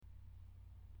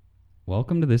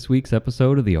Welcome to this week's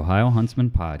episode of the Ohio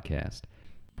Huntsman Podcast.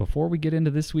 Before we get into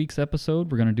this week's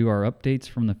episode, we're going to do our updates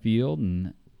from the field,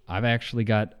 and I've actually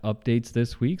got updates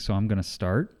this week, so I'm going to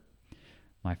start.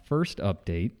 My first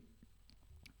update,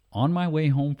 on my way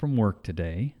home from work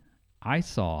today, I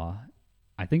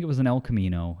think it was an El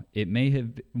Camino. It may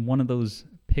have been one of those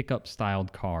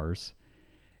pickup-styled cars.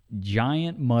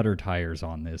 Giant mutter tires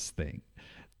on this thing.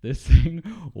 This thing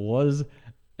was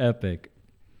epic.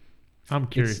 I'm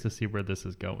curious to see where this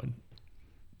is going.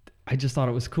 I just thought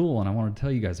it was cool, and I wanted to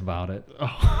tell you guys about it.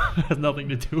 Oh, it has nothing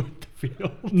to do with the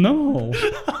field. No.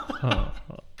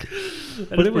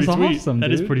 But it was awesome, That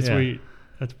dude. is pretty sweet.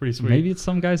 That's pretty sweet. Maybe it's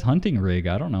some guy's hunting rig.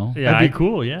 I don't know. Yeah, that'd be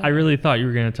cool, yeah. I really thought you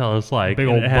were going to tell us like Big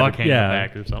old it had- buck hanging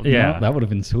back or something. Yeah. No, that would have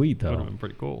been sweet, That would have though. been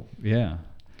pretty cool. Yeah.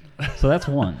 So that's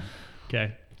one.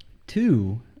 Okay.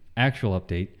 Two, actual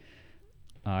update.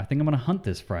 I think I'm going to hunt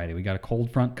this Friday. We got a cold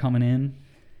front coming in.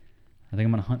 I think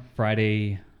I'm going to hunt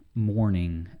Friday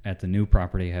morning at the new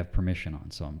property I have permission on.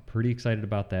 So I'm pretty excited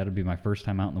about that. It'll be my first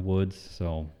time out in the woods,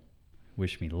 so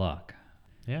wish me luck.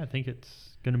 Yeah, I think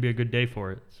it's going to be a good day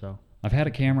for it. So I've had a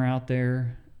camera out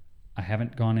there. I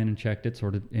haven't gone in and checked it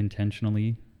sort of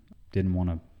intentionally. Didn't want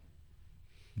to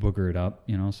booger it up,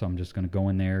 so I'm just going to go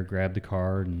in there, grab the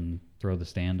card, and throw the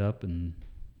stand up and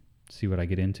see what I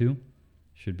get into.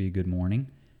 Should be a good morning.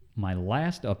 My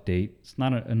last update, it's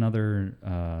not another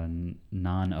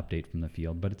non-update from the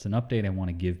field, but it's an update I want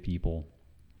to give people.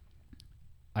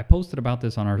 I posted about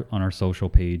this on our social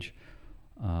page.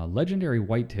 Legendary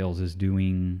Whitetails is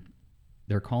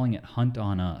they're calling it Hunt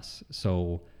on Us.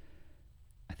 So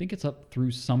I think it's up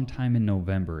through sometime in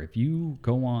November. If you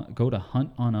go to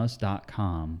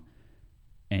huntonus.com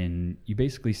and you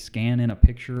basically scan in a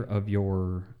picture of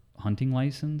your hunting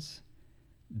license,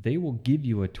 they will give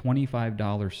you a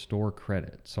 $25 store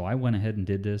credit. So I went ahead and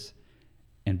did this,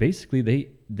 and basically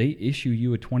they issue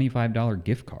you a $25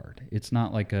 gift card. It's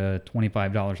not like a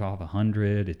 $25 off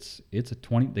 $100. It's a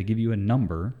 20. They give you a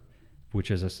number, which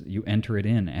is you enter it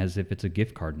in as if it's a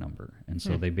gift card number, and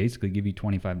so they basically give you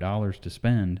 $25 to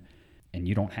spend, and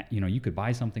you don't you could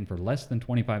buy something for less than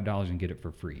 $25 and get it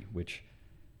for free. Which,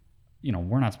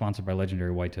 we're not sponsored by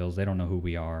Legendary Whitetails. They don't know who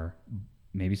we are.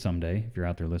 Maybe someday, if you're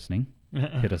out there listening,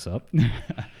 hit us up.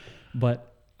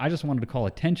 But I just wanted to call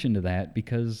attention to that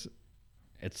because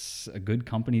it's a good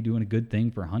company doing a good thing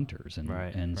for hunters.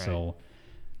 And so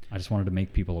I just wanted to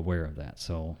make people aware of that.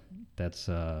 So that's,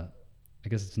 I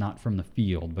guess it's not from the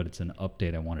field, but it's an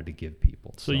update I wanted to give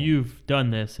people. So you've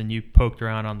done this and you poked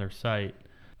around on their site,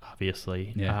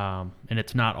 obviously. Yeah. And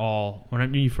it's not all,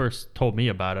 when you first told me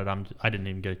about it, I didn't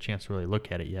even get a chance to really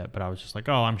look at it yet, but I was just like,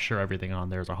 I'm sure everything on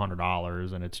there is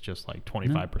 $100 and it's just like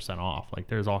 25% off. Like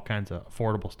there's all kinds of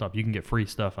affordable stuff. You can get free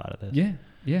stuff out of this.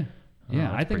 Yeah.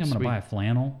 That's I think I'm going to buy a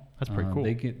flannel. That's pretty cool.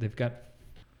 They've got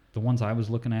the ones I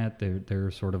was looking at. They're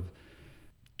sort of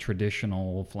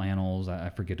traditional flannels.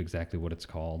 I forget exactly what it's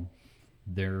called.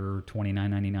 They're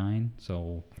 $29.99.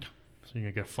 So you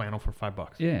can get a flannel for $5.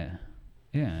 Yeah.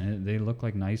 Yeah, they look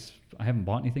like nice. I haven't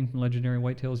bought anything from Legendary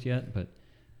Whitetails yet, but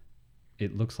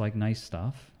it looks like nice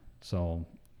stuff. So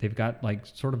they've got like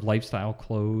sort of lifestyle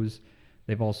clothes.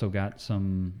 They've also got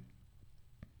some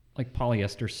like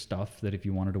polyester stuff that if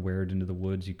you wanted to wear it into the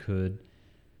woods, you could.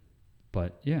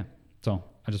 But yeah, so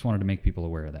I just wanted to make people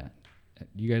aware of that.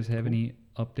 Do you guys have any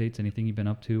updates? Anything you've been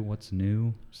up to? What's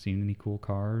new? Seen any cool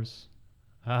cars?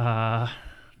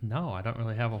 No, I don't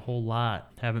really have a whole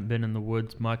lot. Haven't been in the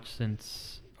woods much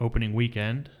since opening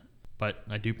weekend, but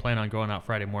I do plan on going out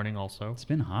Friday morning also. It's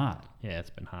been hot. Yeah,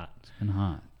 it's been hot.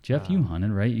 Jeff, you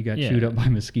hunted, right? You got yeah. chewed up by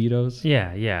mosquitoes?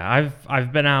 Yeah.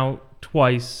 I've been out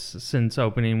twice since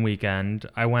opening weekend.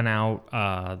 I went out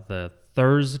the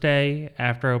Thursday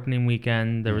after opening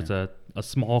weekend. There was a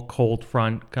small cold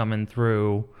front coming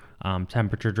through.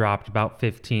 Temperature dropped about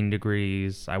 15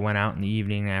 degrees. I went out in the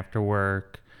evening after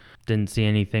work. Didn't see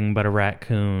anything but a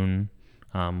raccoon.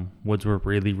 Woods were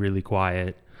really, really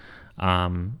quiet.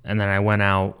 And then I went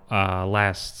out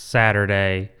last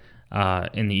Saturday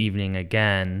in the evening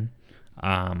again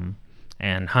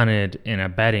and hunted in a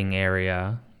bedding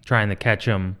area, trying to catch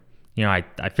them.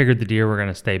 I figured the deer were going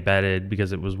to stay bedded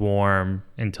because it was warm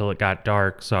until it got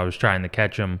dark, so I was trying to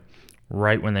catch them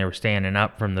right when they were standing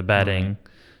up from the bedding.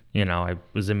 Right. I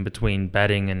was in between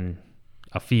bedding and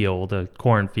a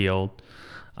cornfield.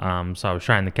 So I was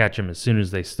trying to catch them as soon as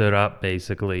they stood up,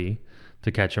 basically,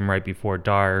 to catch them right before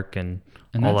dark. And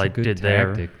all I did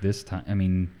there this time. I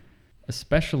mean,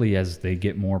 especially as they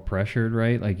get more pressured,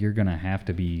 right? Like you're going to have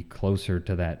to be closer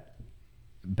to that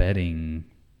bedding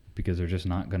because they're just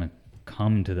not going to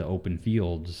come to the open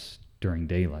fields during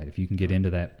daylight. If you can get into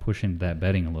that, push into that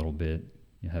bedding a little bit,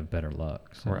 you have better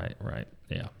luck. So. Right.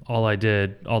 Yeah. All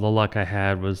the luck I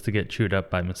had was to get chewed up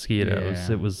by mosquitoes.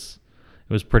 Yeah. It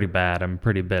was pretty bad. I'm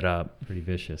pretty bit up. Pretty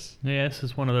vicious. Yeah, this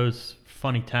is one of those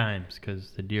funny times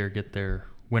because the deer get their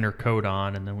winter coat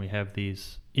on, and then we have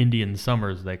these Indian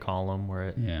summers, they call them,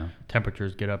 where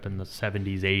temperatures get up in the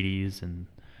 70s, 80s, and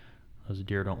those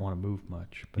deer don't want to move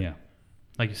much. But Yeah.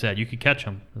 like you said, you could catch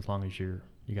them as long as you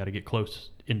got to get close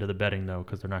into the bedding, though,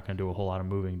 because they're not going to do a whole lot of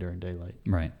moving during daylight.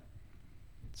 Right.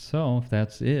 So if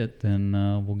that's it, then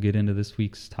we'll get into this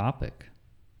week's topic.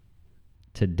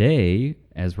 Today,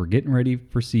 as we're getting ready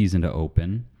for season to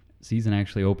open, season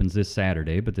actually opens this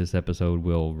Saturday, but this episode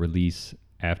will release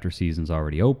after season's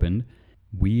already opened.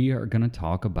 We are going to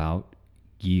talk about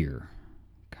gear,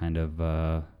 kind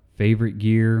of favorite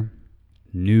gear,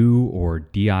 new or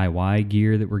DIY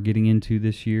gear that we're getting into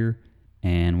this year.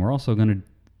 And we're also going to,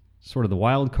 sort of the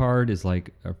wild card is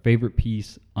like our favorite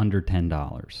piece under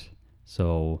 $10.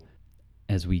 So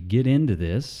as we get into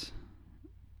this,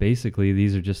 basically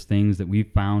these are just things that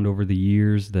we've found over the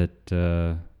years that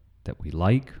we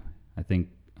like. I think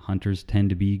hunters tend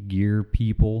to be gear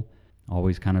people,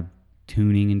 always kind of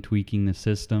tuning and tweaking the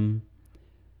system.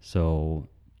 So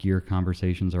gear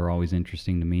conversations are always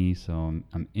interesting to me. So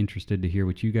I'm interested to hear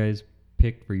what you guys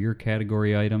picked for your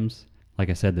category items. Like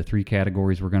I said, the 3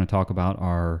 categories we're going to talk about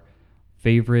are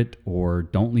favorite or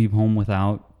don't leave home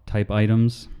without type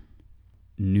items,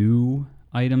 new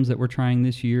items that we're trying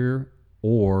this year,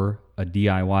 or a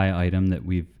DIY item that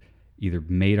we've either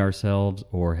made ourselves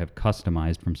or have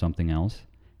customized from something else.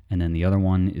 And then the other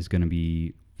one is going to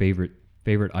be favorite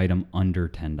item under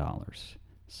 $10.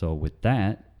 So with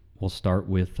that, we'll start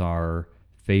with our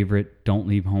favorite don't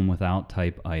leave home without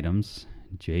type items.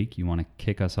 Jake, you want to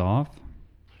kick us off?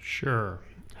 Sure.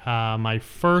 My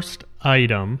first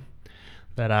item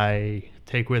that I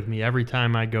take with me every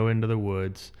time I go into the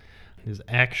woods is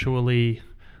actually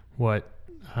what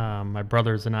my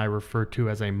brothers and I refer to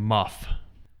as a muff.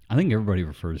 I think everybody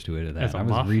refers to it as that. As a I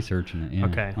was muff? researching it. Yeah.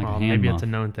 Okay, Like well, a hand maybe muff. it's a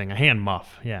known thing. A hand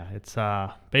muff, yeah. It's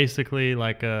basically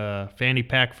like a fanny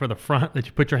pack for the front that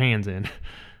you put your hands in.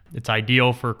 It's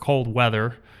ideal for cold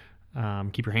weather,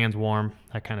 keep your hands warm,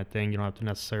 that kind of thing. You don't have to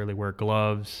necessarily wear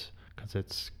gloves because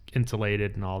it's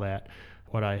insulated and all that.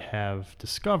 What I have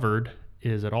discovered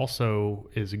is it also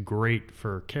is great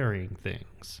for carrying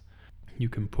things. You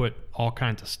can put all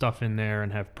kinds of stuff in there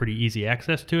and have pretty easy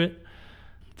access to it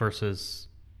versus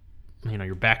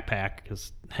your backpack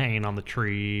is hanging on the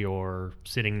tree or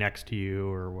sitting next to you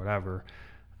or whatever.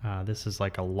 This is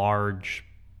like a large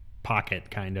pocket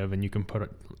kind of, and you can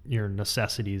put your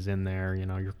necessities in there,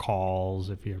 your calls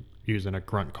if you're using a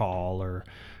grunt call, or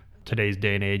today's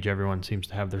day and age, everyone seems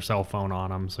to have their cell phone on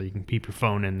them, so you can keep your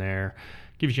phone in there.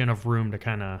 Gives you enough room to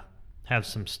kind of have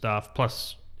some stuff.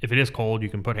 Plus, if it is cold, you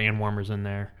can put hand warmers in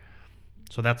there.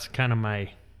 So that's kind of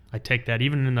I take that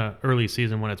even in the early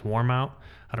season when it's warm out.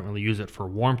 I don't really use it for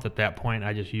warmth at that point.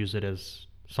 I just use it as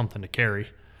something to carry.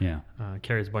 Yeah.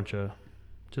 Carries a bunch of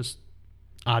just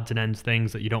odds and ends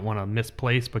things that you don't want to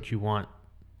misplace, but you want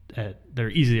they're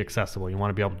easily accessible. You want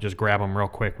to be able to just grab them real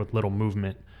quick with little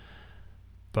movement,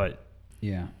 but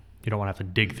Yeah. you don't want to have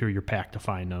to dig through your pack to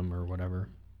find them or whatever.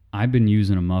 I've been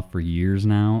using a muff for years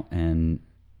now, and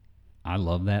I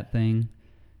love that thing.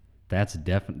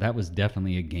 That was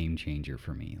definitely a game changer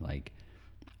for me. Like,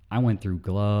 I went through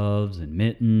gloves and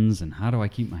mittens and how do I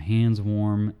keep my hands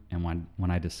warm, and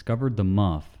when I discovered the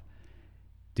muff,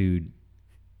 dude,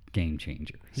 game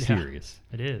changer. Yeah. Serious.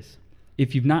 It is.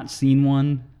 If you've not seen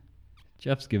one,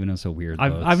 Jeff's giving us a weird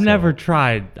look. I've never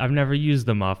tried. I've never used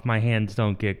the muff. My hands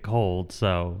don't get cold,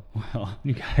 so Well,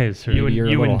 you guys are. You and- you're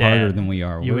a you little and Dad. harder than we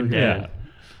are. You We're- and Dad.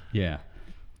 Yeah.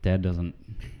 Dad doesn't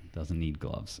need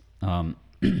gloves.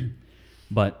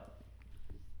 But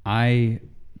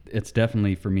it's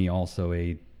definitely for me also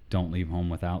a don't leave home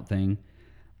without thing.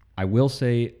 I will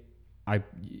say,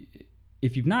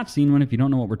 if you've not seen one, if you don't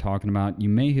know what we're talking about, you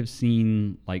may have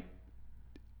seen like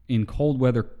in cold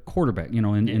weather quarterback, in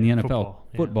the NFL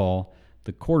football,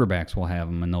 the quarterbacks will have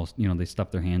them, and they'll, they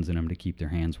stuff their hands in them to keep their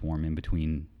hands warm in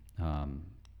between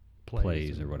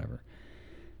plays or whatever.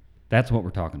 That's what we're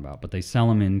talking about. But they sell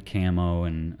them in camo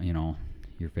and,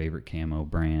 your favorite camo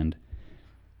brand.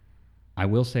 I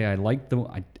will say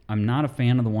I'm not a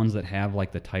fan of the ones that have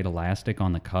like the tight elastic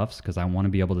on the cuffs because I want to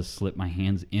be able to slip my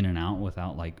hands in and out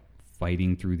without like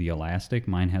fighting through the elastic.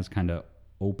 Mine has kind of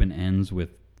open ends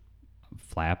with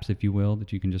flaps, if you will,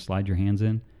 that you can just slide your hands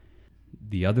in.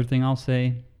 The other thing I'll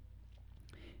say,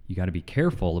 you got to be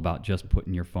careful about just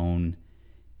putting your phone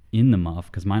in the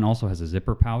muff because mine also has a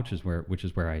zipper pouch, which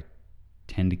is where I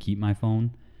tend to keep my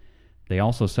phone. They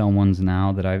also sell ones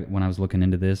now that when I was looking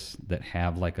into this, that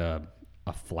have like a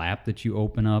flap that you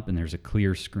open up, and there's a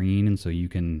clear screen, and so you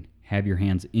can have your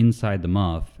hands inside the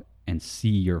muff and see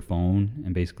your phone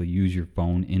and basically use your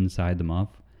phone inside the muff.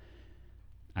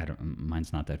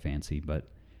 Mine's not that fancy, but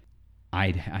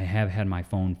I have had my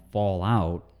phone fall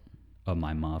out of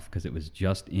my muff because it was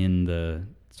just in the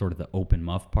sort of the open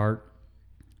muff part,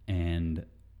 and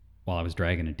while I was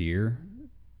dragging a deer,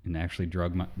 and actually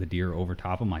drug the deer over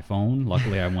top of my phone.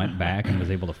 Luckily, I went back and was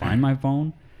able to find my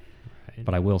phone. Right.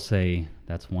 But I will say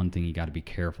that's one thing you got to be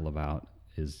careful about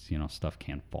is, stuff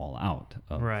can fall out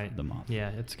of the muff. Yeah,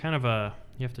 it's kind of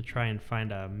you have to try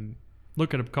and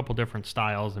look at a couple different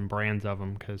styles and brands of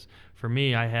them, because for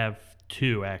me, I have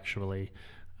two actually,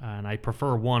 and I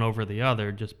prefer one over the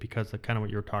other just because of kind of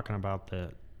what you were talking about, the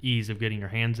ease of getting your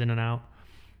hands in and out.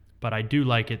 But I do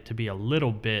like it to be a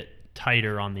little bit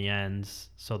tighter on the ends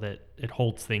so that it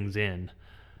holds things in.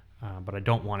 But I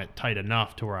don't want it tight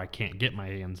enough to where I can't get my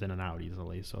hands in and out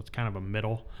easily. So it's kind of a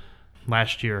middle.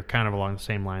 Last year, kind of along the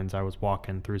same lines, I was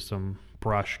walking through some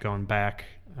brush going back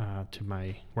to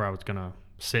where I was going to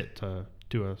sit to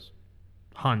do a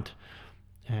hunt.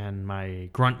 And my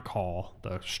grunt call,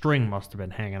 the string must have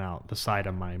been hanging out the side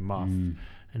of my muff. And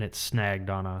it snagged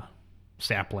on a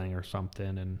sapling or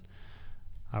something. And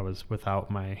I was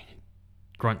without my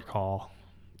grunt call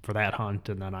for that hunt,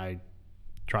 and then I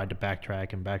tried to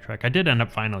backtrack. I did end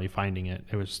up finally finding it.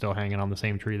 It was still hanging on the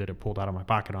same tree that it pulled out of my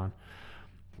pocket on.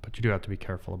 But you do have to be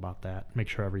careful about that. Make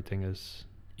sure everything is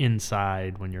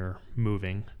inside when you're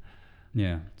moving.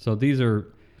 Yeah. So these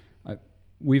are,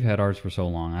 we've had ours for so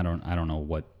long. I don't know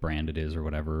what brand it is or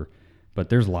whatever, but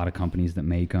there's a lot of companies that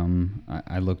make them.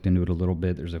 I looked into it a little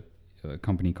bit. There's a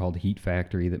company called Heat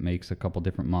Factory that makes a couple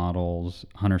different models.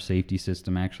 Hunter Safety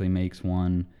System actually makes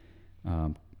one.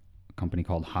 A company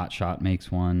called Hot Shot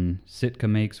makes one. Sitka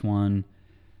makes one.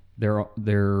 They're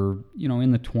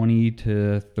in the $20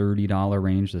 to $30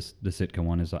 range. The Sitka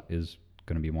one is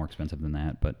going to be more expensive than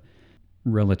that, but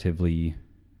relatively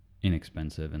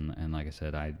inexpensive. And like I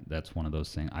said, that's one of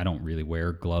those things. I don't really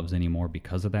wear gloves anymore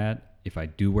because of that. If I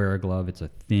do wear a glove, it's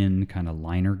a thin kind of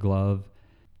liner glove,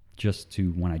 just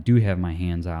to when I do have my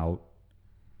hands out,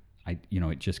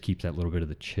 it just keeps that little bit of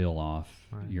the chill off.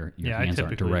 Right. Your hands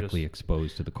aren't directly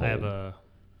exposed to the cold. I have a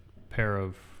pair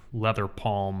of leather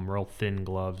palm, real thin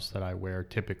gloves that I wear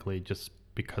typically, just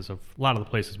because of a lot of the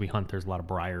places we hunt, there's a lot of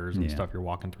briars and stuff you're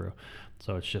walking through.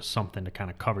 So it's just something to kind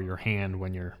of cover your hand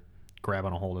when you're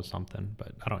grabbing a hold of something.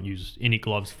 But I don't use any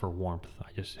gloves for warmth.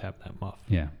 I just have that muff.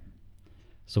 Yeah.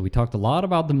 So we talked a lot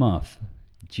about the muff.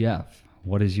 Jeff,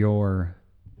 what is your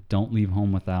don't leave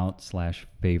home without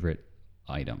 / favorite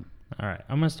item? All right.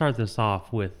 I'm going to start this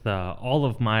off with all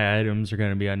of my items are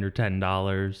going to be under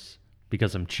 $10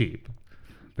 because I'm cheap.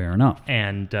 Fair enough.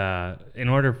 And in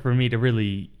order for me to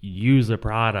really use a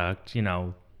product,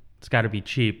 it's got to be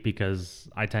cheap because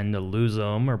I tend to lose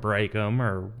them or break them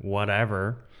or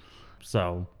whatever.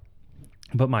 So,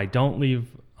 but my don't leave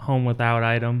home without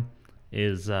item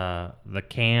is the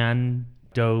Can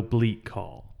Doe Bleat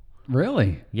Call.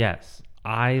 Really? Yes.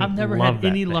 I've never had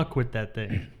any luck with that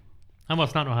thing. I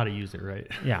must not know how to use it right.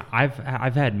 Yeah,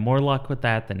 I've had more luck with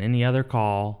that than any other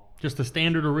call. Just the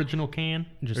standard original can?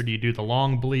 Or do you do the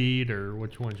long bleed, or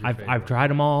which one's your favorite? I've tried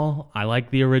them all. I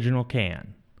like the original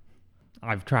can.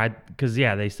 I've tried, because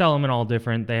they sell them in all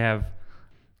different. They have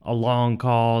a long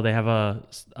call. They have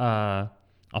a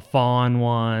fawn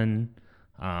one.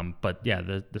 But yeah,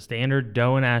 the standard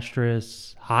doe and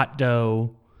estrus, hot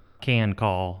doe, can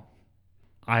call.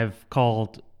 I've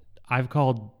called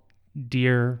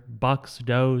deer, bucks,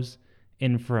 does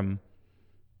in from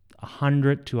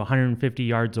 100 to 150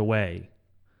 yards away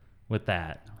with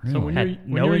that. Really? So when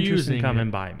no you're interest in using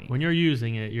coming by me. When you're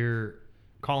using it, you're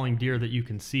calling deer that you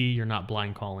can see. You're not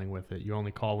blind calling with it. You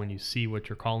only call when you see what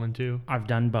you're calling to. I've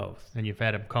done both. And you've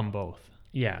had them come both.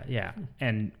 Yeah.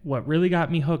 And what really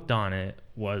got me hooked on it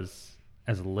was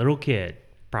as a little kid,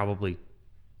 probably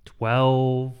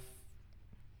 12,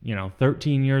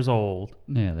 13 years old.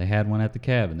 Yeah, they had one at the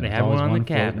cabin. They had one on the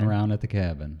cabin. Floating around at the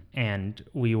cabin. And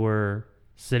we were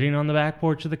sitting on the back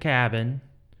porch of the cabin,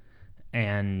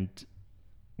 and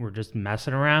we're just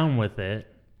messing around with it.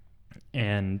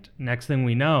 And next thing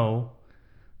we know,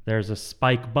 there's a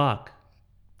spike buck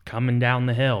coming down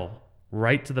the hill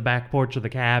right to the back porch of the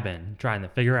cabin, trying to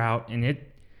figure out, and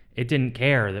it didn't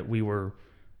care that we were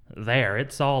there.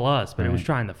 It saw us, but it was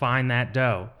trying to find that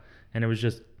doe. And it was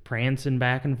just prancing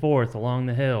back and forth along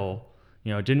the hill.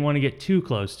 It didn't want to get too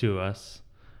close to us,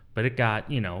 but it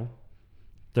got,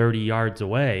 30 yards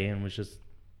away and was just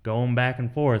going back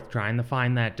and forth trying to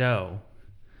find that doe.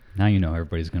 Now you know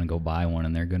everybody's going to go buy one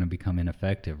and they're going to become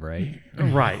ineffective, right?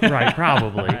 Right,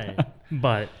 probably. Right.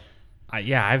 But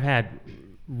I've had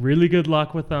really good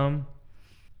luck with them.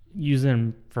 Use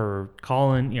them for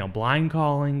calling, blind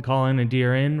calling a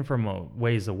deer in from a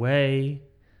ways away.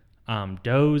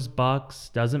 Does, bucks,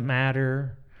 doesn't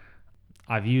matter.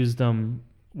 I've used them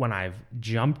when I've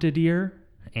jumped a deer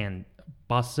and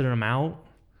busted them out.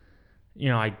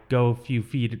 I go a few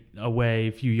feet away,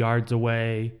 a few yards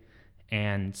away,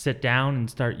 and sit down and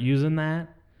start using that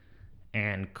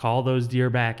and call those deer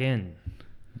back in.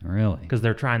 Really? Because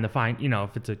they're trying to find,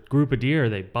 if it's a group of deer,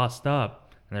 they bust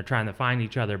up and they're trying to find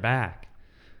each other back.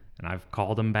 And I've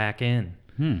called them back in.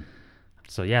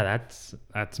 So yeah,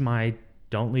 that's my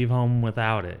don't leave home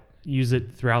without it. Use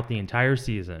it throughout the entire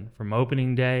season. From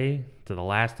opening day to the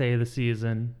last day of the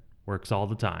season. Works all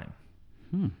the time.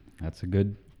 That's a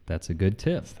good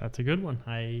tip. That's a good one.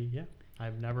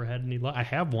 I've never had any luck. I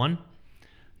have one.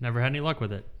 Never had any luck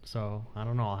with it. So I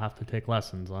don't know. I'll have to take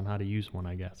lessons on how to use one,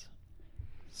 I guess.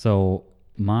 So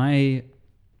my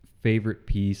favorite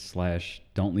piece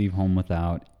 / don't leave home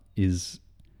without is,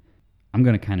 I'm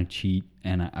going to kind of cheat,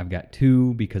 and I've got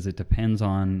two because it depends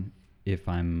on if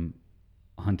I'm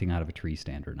hunting out of a tree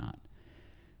stand or not.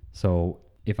 So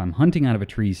if I'm hunting out of a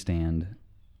tree stand,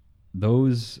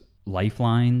 those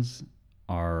lifelines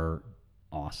are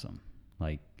awesome.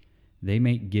 Like, they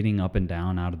make getting up and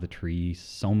down out of the tree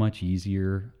so much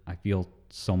easier. I feel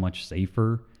so much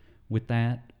safer with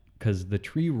that, because the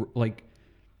tree, like,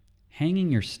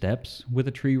 hanging your steps with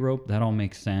a tree rope, that all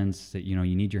makes sense, that you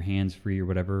need your hands free or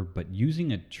whatever, but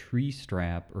using a tree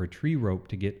strap or a tree rope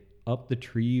to get up the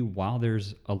tree while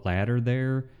there's a ladder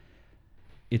there,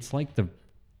 it's like the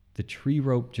tree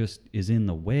rope just is in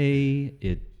the way.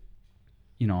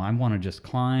 I want to just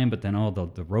climb, but then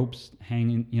the rope's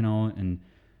hanging, and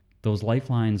those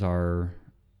lifelines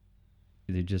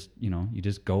you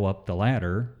just go up the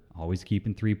ladder, always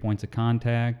keeping 3 points of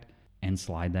contact, and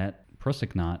slide that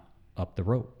prusik knot up the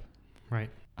rope. Right.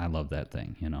 I love that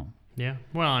thing, Yeah.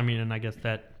 Well, I mean, and I guess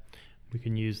that we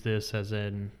can use this as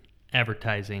an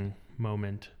advertising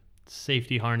moment.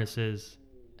 Safety harnesses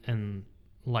and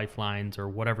lifelines, or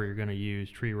whatever you're going to use,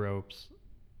 tree ropes.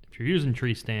 If you're using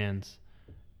tree stands,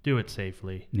 do it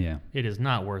safely. Yeah. It is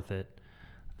not worth it.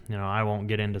 I won't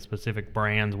get into specific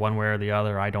brands one way or the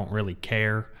other. I don't really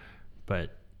care.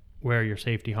 But wear your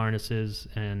safety harnesses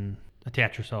and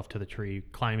attach yourself to the tree,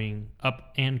 climbing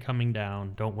up and coming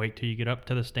down. Don't wait till you get up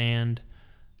to the stand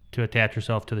to attach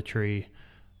yourself to the tree.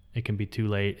 It can be too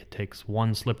late. It takes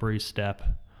one slippery step.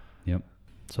 Yep.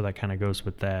 So that kind of goes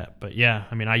with that. But yeah,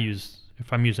 I mean,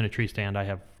 if I'm using a tree stand, I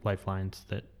have lifelines,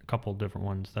 that a couple different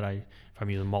ones that if I'm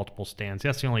using multiple stands.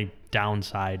 That's the only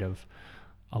downside of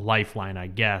a lifeline, I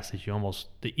guess, is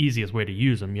the easiest way to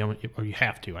use them. You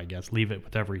have to, I guess, leave it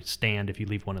with every stand if you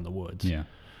leave one in the woods. Yeah.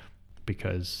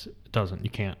 Because the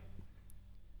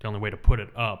only way to put it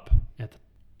up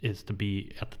is to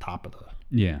be at the top of the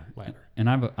ladder. And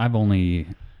I've only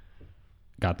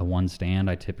got the one stand.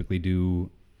 I typically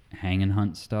do hang and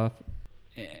hunt stuff.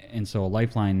 And so a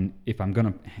lifeline, if I'm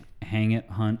going to hang it,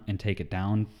 hunt, and take it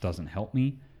down, doesn't help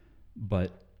me.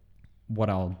 But what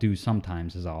I'll do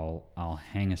sometimes is I'll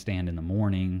hang a stand in the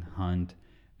morning, hunt,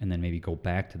 and then maybe go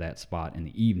back to that spot in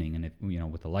the evening. And if,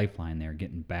 with the lifeline there,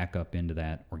 getting back up into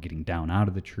that or getting down out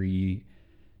of the tree,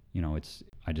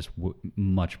 I just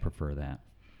much prefer that.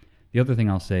 The other thing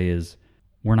I'll say is,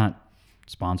 we're not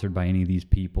sponsored by any of these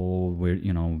people.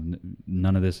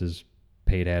 None of this is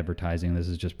paid advertising. This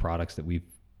is just products that we've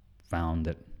found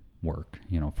that work,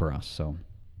 for us. So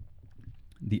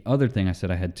the other thing I said,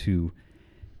 I had two.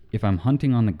 If I'm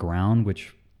hunting on the ground,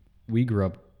 which we grew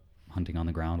up hunting on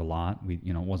the ground a lot, it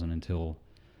wasn't until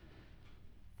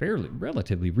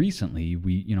relatively recently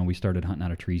we started hunting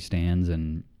out of tree stands,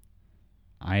 and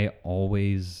I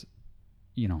always,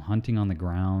 hunting on the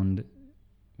ground,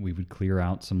 we would clear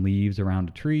out some leaves around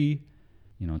a tree,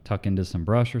 tuck into some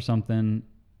brush or something,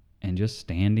 and just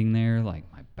standing there, like,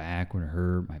 my back would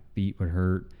hurt, my feet would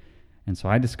hurt. And so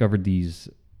I discovered these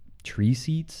tree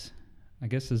seats, I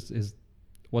guess is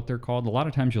what they're called. A lot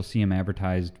of times you'll see them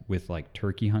advertised with, like,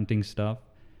 turkey hunting stuff,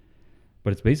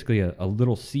 but it's basically a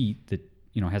little seat that,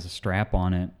 has a strap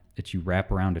on it that you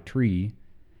wrap around a tree.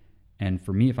 And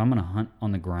for me, if I'm going to hunt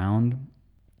on the ground,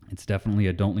 it's definitely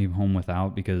a don't leave home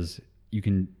without, because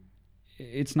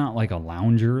it's not like a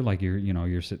lounger, like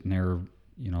you're sitting there,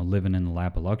 living in the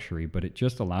lap of luxury, but it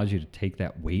just allows you to take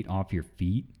that weight off your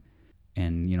feet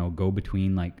and, go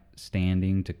between, like,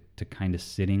 standing to kind of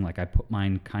sitting. Like, I put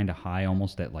mine kind of high,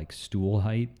 almost at, like, stool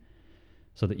height,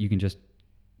 so that you can just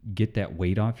get that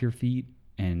weight off your feet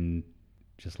and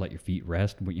just let your feet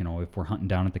rest. You know, if we're hunting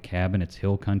down at the cabin, it's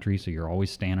hill country, so you're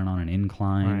always standing on an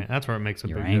incline. Right. That's where it makes a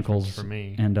Your big ankles difference for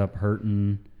me. end up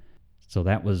hurting. So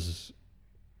that was,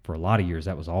 for a lot of years,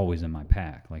 that was always in my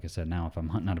pack. Like I said, now if I'm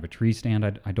hunting out of a tree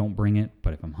stand, I don't bring it.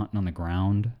 But if I'm hunting on the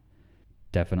ground,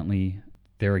 definitely.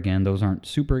 There again, those aren't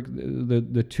super.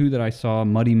 The two that I saw,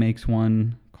 Muddy makes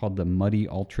one called the Muddy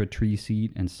Ultra Tree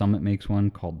Seat, and Summit makes one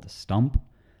called the Stump.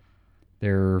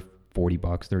 They're $40,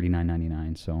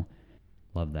 $39.99. So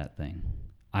love that thing.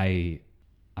 I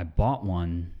bought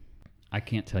one. I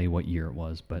can't tell you what year it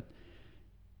was, but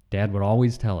Dad would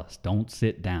always tell us, don't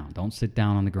sit down. Don't sit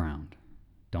down on the ground.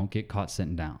 Don't get caught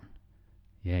sitting down.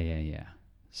 Yeah.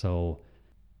 So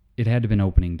it had to have been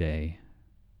opening day.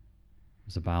 It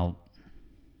was about,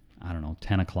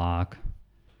 10 o'clock.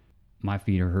 My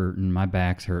feet are hurting. My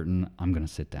back's hurting. I'm going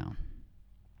to sit down.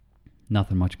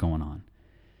 Nothing much going on.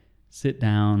 Sit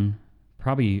down.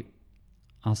 Probably,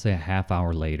 I'll say a half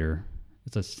hour later.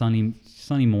 It's a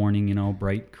sunny morning,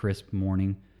 bright, crisp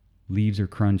morning. Leaves are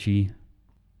crunchy.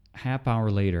 Half hour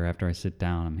later, after I sit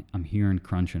down, I'm hearing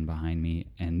crunching behind me,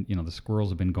 and the squirrels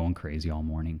have been going crazy all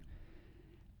morning.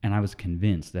 And I was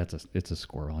convinced it's a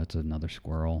squirrel. It's another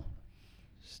squirrel.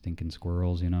 Stinking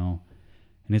squirrels, and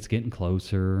it's getting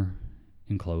closer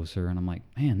and closer. And I'm like,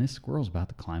 man, this squirrel's about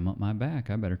to climb up my back.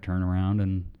 I better turn around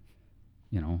and,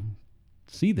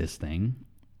 see this thing.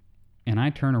 And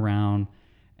I turn around,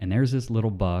 and there's this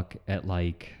little buck at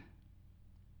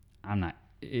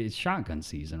it's shotgun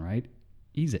season, right?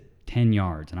 He's at 10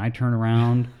 yards, and I turn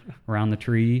around the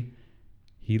tree.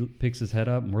 He picks his head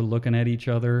up, and we're looking at each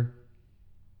other.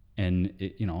 And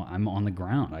I'm on the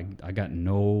ground. I got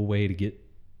no way to get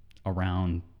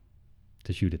around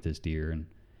to shoot at this deer, and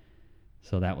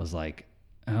so that was like,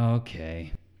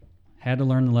 okay, had to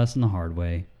learn the lesson the hard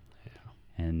way.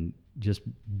 Yeah. And just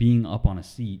being up on a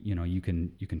seat, you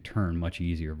can turn much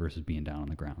easier versus being down on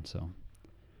the ground. So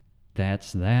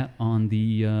that's that on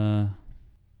the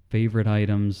favorite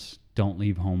items don't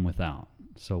leave home without.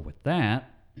 So with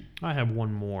that, I have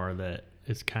one more that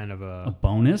is kind of a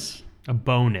bonus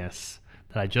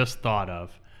that I just thought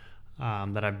of,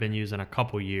 that I've been using a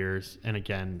couple years. And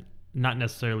again, not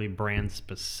necessarily brand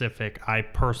specific. I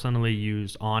personally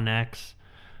use OnX,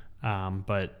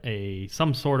 but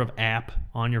some sort of app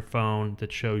on your phone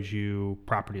that shows you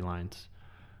property lines.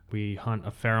 We hunt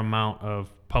a fair amount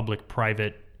of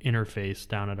public-private interface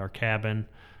down at our cabin.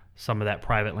 Some of that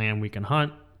private land we can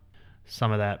hunt.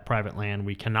 Some of that private land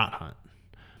we cannot hunt.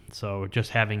 So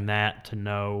just having that to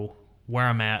know where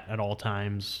I'm at all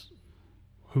times,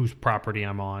 whose property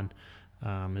I'm on,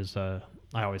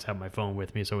 I always have my phone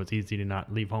with me, so it's easy to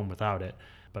not leave home without it.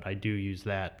 But I do use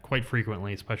that quite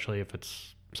frequently, especially if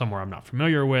it's somewhere I'm not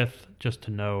familiar with, just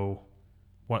to know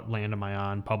what land am I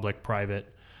on, public,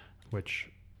 private, which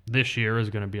this year is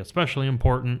going to be especially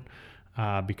important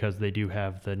because they do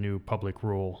have the new public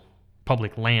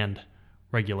land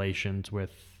regulations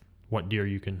with what deer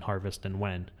you can harvest and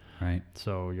when. Right.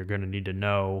 So you're going to need to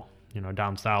know,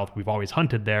 down south, we've always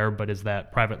hunted there, but is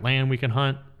that private land we can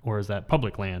hunt, or is that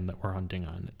public land that we're hunting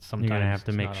on? You're going to have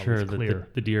to make sure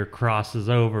that the deer crosses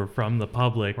over from the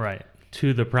public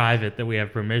to the private that we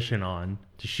have permission on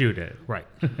to shoot it. Right.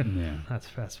 Yeah.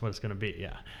 That's what it's going to be,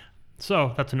 yeah.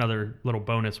 So that's another little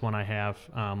bonus one I have.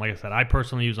 Like I said, I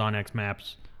personally use OnX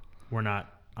Maps. We're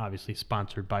not obviously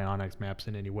sponsored by OnX Maps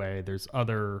in any way. There's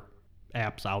other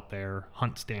apps out there.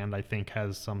 Hunt Stand, I think,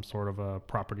 has some sort of a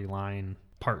property line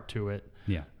part to it.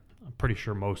 Yeah. I'm pretty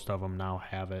sure most of them now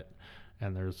have it,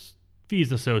 and there's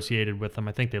fees associated with them.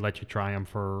 I think they let you try them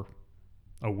for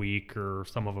a week, or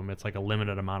some of them it's like a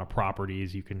limited amount of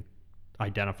properties. You can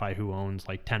identify who owns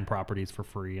like 10 properties for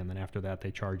free, and then after that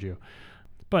they charge you.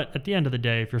 But at the end of the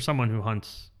day, if you're someone who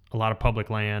hunts a lot of public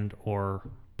land or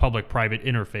public-private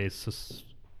interface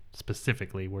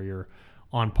specifically, where you're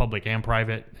on public and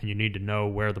private and you need to know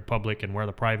where the public and where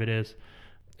the private is,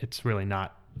 it's really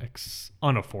not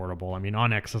unaffordable. I mean,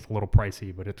 OnX is a little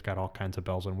pricey, but it's got all kinds of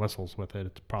bells and whistles with it.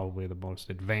 It's probably the most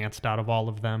advanced out of all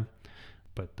of them.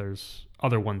 But there's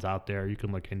other ones out there. You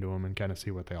can look into them and kind of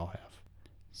see what they all have.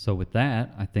 So with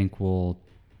that, I think we'll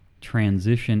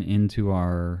transition into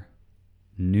our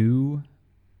new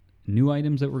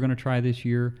items that we're going to try this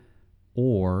year,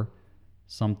 or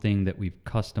something that we've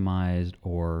customized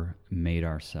or made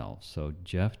ourselves. So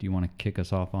Jeff, do you want to kick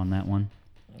us off on that one?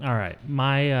 All right.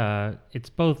 My it's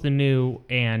both a new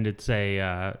and it's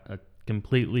a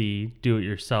completely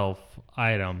do-it-yourself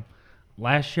item.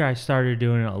 Last year I started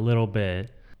doing it a little bit,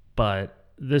 but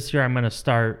this year I'm going to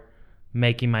start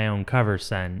making my own cover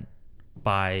scent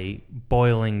by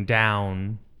boiling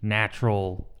down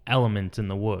natural elements in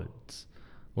the woods.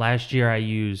 Last year I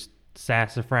used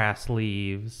sassafras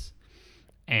leaves,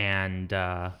 and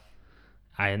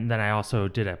then I also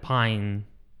did a pine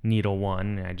needle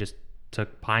one. And I just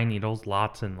took pine needles,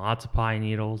 lots and lots of pine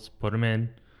needles, put them in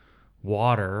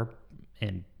water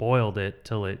and boiled it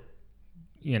till it,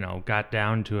 got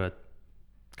down to a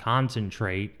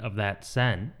concentrate of that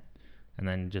scent, and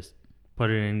then just put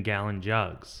it in gallon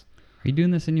jugs Are you doing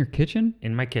this in your kitchen?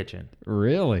 in my kitchen.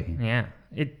 Really? Yeah.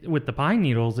 It with the pine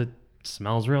needles, it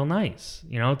smells real nice.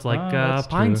 It's like Oh, that's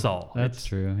pine true. sol. That's It's-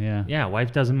 true. Yeah. Yeah,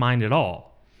 wife doesn't mind at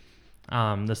all.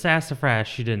 The sassafras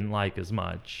she didn't like as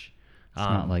much. It's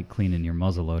not like cleaning your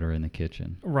muzzleloader in the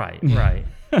kitchen. Right.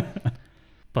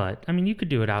 But I mean, you could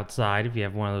do it outside if you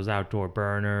have one of those outdoor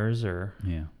burners,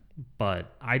 Yeah.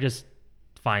 but I just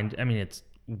find, I mean, it's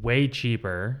way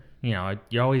cheaper. You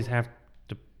always have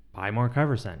to buy more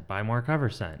cover scent.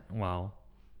 Well,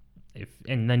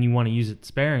 and then you want to use it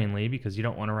sparingly because you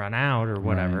don't want to run out or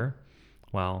whatever.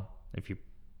 Right. Well, if you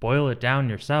boil it down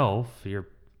yourself, it's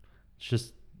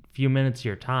just a few minutes of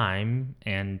your time,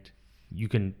 and you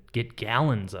can get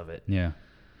gallons of it. Yeah.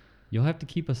 You'll have to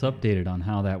keep us updated on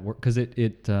how that works, because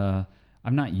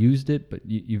I've not used it, but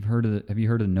you've heard of have you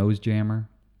heard of Nose Jammer?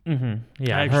 Mm-hmm.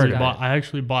 Yeah, I I've heard of it. I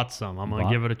actually bought some. I'm gonna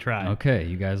give it a try. Okay,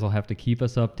 you guys will have to keep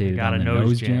us updated Got on a the Nose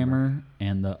Nose Jammer. Jammer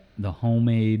and the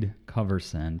homemade cover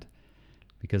scent,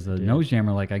 because the Nose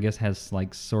Jammer, I guess, has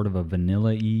sort of a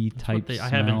vanilla-y type I smell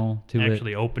haven't to it.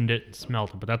 actually opened it and smelled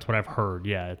it, but that's what I've heard.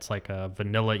 Yeah, it's like a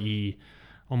vanilla-y,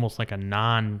 almost like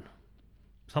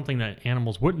something that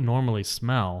animals wouldn't normally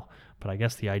smell. But I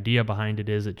guess the idea behind it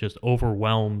is it just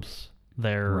overwhelms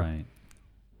their Right.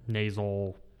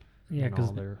 nasal, Yeah,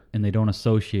 because And they don't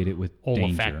associate it with danger.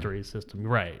 olfactory system.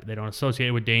 Right. They don't associate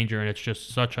it with danger, and it's just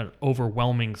such an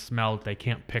overwhelming smell that they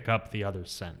can't pick up the other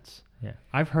scents. yeah,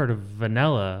 I've heard of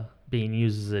vanilla being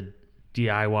used as a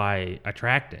DIY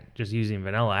attractant, just using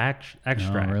vanilla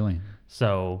extract. Oh, really?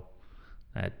 So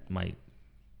that might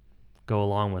go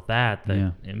along with that.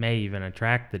 Yeah. It may even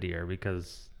attract the deer,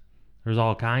 because there's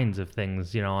all kinds of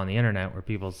things, on the internet where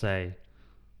people say,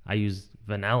 I use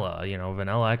vanilla,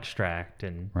 vanilla extract,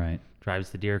 and Right. drives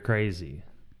the deer crazy.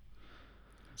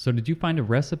 So did you find a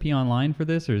recipe online for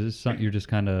this, or is this something you're just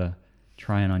kind of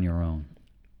trying on your own?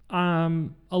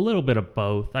 A little bit of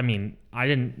both. I mean, I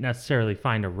didn't necessarily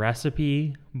find a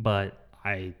recipe, but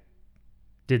I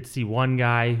did see one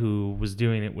guy who was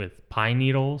doing it with pine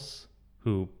needles,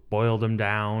 who boiled them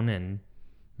down and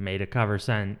made a cover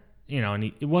scent, and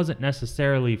it wasn't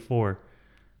necessarily for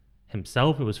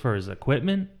himself, it was for his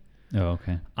equipment. Oh,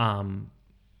 okay.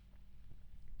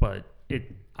 But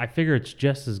I figure it's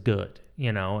just as good,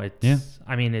 it's, Yeah.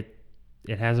 I mean, it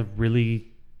has a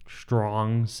really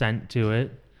strong scent to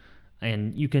it,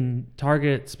 and you can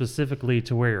target it specifically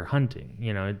to where you're hunting.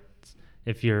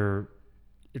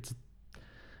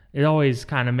 It always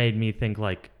kind of made me think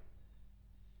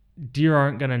deer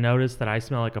aren't going to notice that I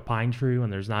smell like a pine tree when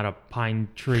there's not a pine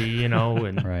tree, and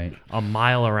Right. a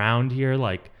mile around here.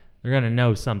 They're going to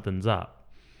know something's up.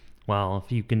 Well,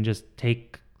 if you can just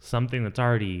take something that's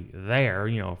already there,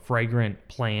 a fragrant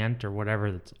plant or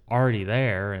whatever that's already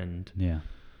there, and Yeah.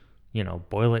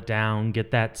 boil it down,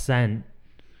 get that scent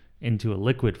into a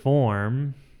liquid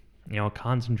form, a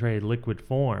concentrated liquid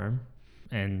form,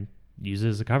 and use it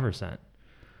as a cover scent.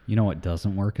 You know what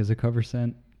doesn't work as a cover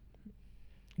scent?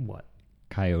 What?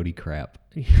 Coyote crap.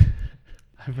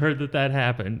 I've heard that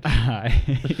happened.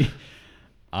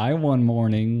 I one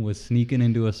morning was sneaking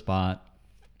into a spot,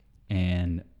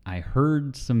 and I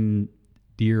heard some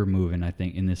deer moving, I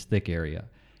think, in this thick area.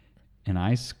 And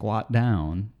I squat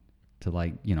down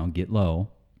to get low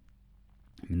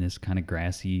in this kind of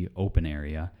grassy open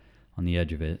area on the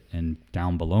edge of it. And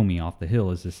down below me off the hill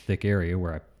is this thick area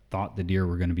where I thought the deer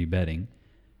were going to be bedding.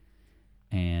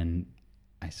 And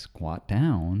I squat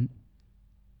down,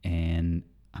 and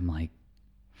I'm like,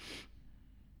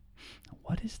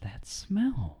 what is that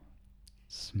smell?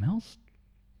 Smells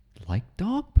like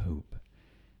dog poop.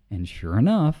 And sure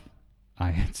enough,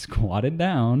 I had squatted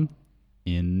down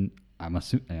I'm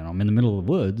in the middle of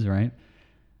the woods, right?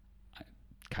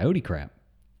 Coyote crap.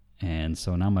 And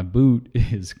so now my boot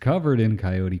is covered in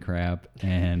coyote crap,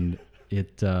 and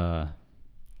it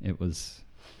was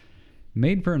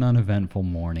made for an uneventful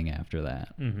morning after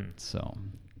that. Mm-hmm. So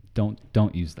don't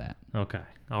use that. Okay,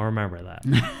 I'll remember that.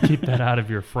 Keep that out of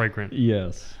your fragrant.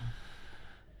 Yes.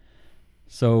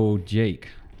 So, Jake,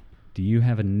 do you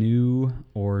have a new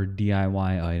or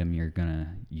DIY item you're going to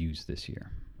use this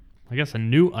year? I guess a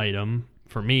new item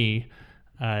for me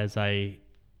is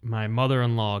my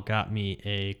mother-in-law got me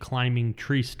a climbing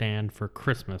tree stand for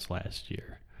Christmas last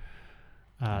year.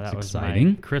 That was exciting.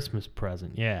 my Christmas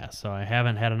present. Yeah, so I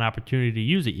haven't had an opportunity to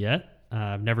use it yet.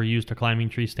 I've never used a climbing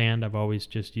tree stand. I've always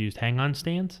just used hang-on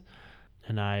stands,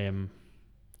 and I am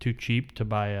too cheap to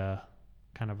buy a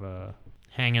kind of a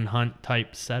hang and hunt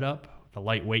type setup. The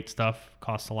lightweight stuff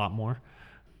costs a lot more.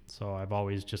 So I've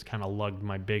always just kind of lugged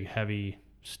my big, heavy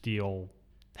steel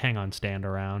hang-on stand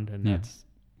around, and that's,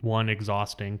 one,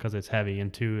 exhausting because it's heavy,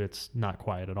 and two, it's not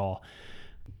quiet at all.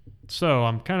 So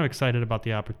I'm kind of excited about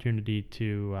the opportunity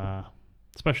to,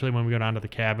 especially when we go down to the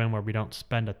cabin where we don't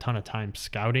spend a ton of time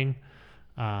scouting,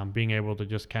 being able to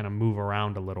just kind of move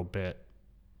around a little bit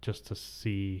just to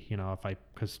see,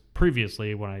 because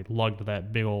previously when I lugged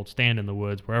that big old stand in the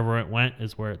woods, wherever it went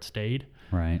is where it stayed.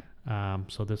 Right.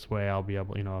 So this way I'll be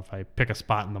able, if I pick a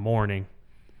spot in the morning,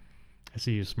 I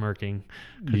see you smirking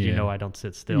because I don't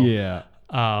sit still. Yeah.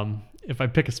 If I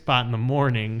pick a spot in the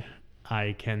morning,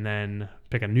 I can then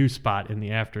pick a new spot in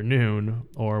the afternoon,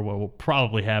 or what will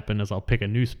probably happen is I'll pick a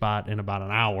new spot in about an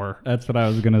hour. That's what I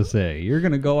was going to say. You're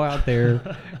going to go out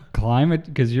there, climb it,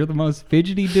 because you're the most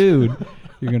fidgety dude.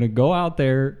 You're going to go out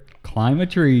there, climb a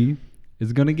tree.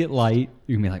 It's going to get light.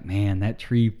 You're going to be like, man, that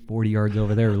tree 40 yards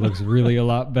over there looks really a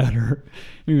lot better.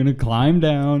 You're going to climb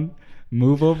down,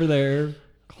 move over there,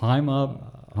 climb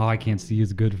up. Oh, I can't see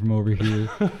as good from over here.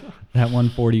 That one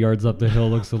 40 yards up the hill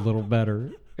looks a little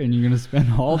better. And you're going to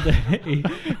spend all day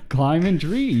climbing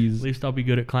trees. At least I'll be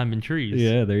good at climbing trees.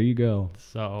 Yeah, there you go.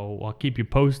 So I'll keep you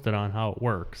posted on how it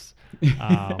works.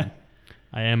 I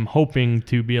am hoping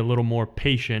to be a little more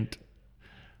patient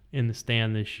in the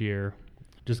stand this year.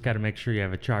 Just got to make sure you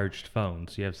have a charged phone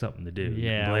so you have something to do. You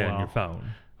Yeah, can play on your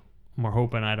phone. I'm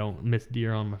hoping I don't miss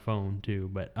deer on my phone too.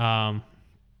 But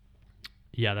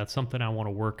yeah, that's something I want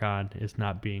to work on, is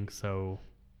not being so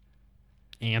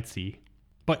antsy.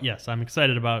 But yes, I'm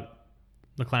excited about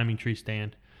the climbing tree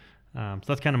stand. So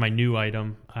that's kind of my new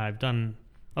item. I've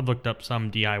looked up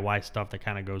some DIY stuff that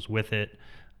kind of goes with it.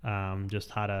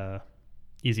 Just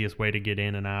easiest way to get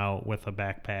in and out with a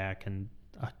backpack and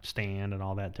a stand and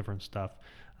all that different stuff.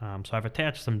 So I've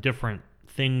attached some different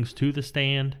things to the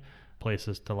stand,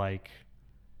 places to like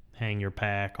hang your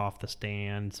pack off the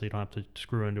stand so you don't have to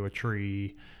screw into a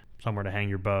tree, somewhere to hang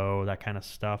your bow, that kind of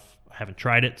stuff. I haven't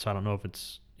tried it, so I don't know if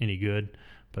it's any good,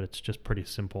 but it's just pretty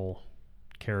simple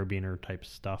carabiner type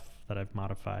stuff that I've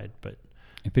modified. But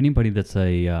if anybody that's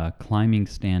a climbing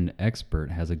stand expert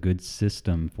has a good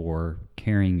system for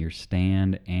carrying your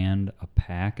stand and a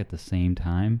pack at the same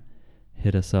time,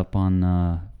 hit us up on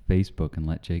Facebook and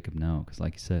let Jacob know, because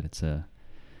like you said, it's a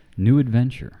new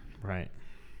adventure. Right.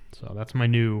 So that's my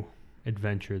new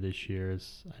adventure this year.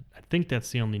 I think that's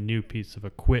the only new piece of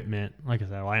equipment. Like I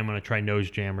said, I am going to try Nose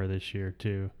Jammer this year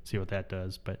too, see what that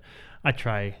does. But I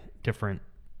try different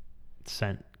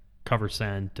cover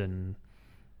scent and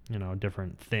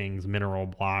different things, mineral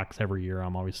blocks every year.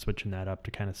 I'm always switching that up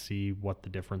to kind of see what the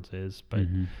difference is. But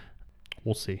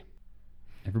we'll see.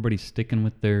 Everybody's sticking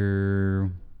with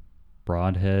their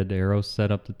broadhead arrow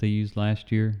setup that they used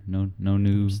last year. No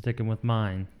new. I'm sticking with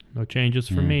mine. No changes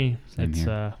for me. Same It's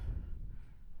here.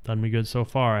 done me good so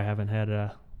far. I haven't had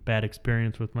a bad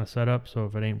experience with my setup, so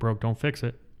if it ain't broke, don't fix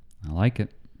it. I like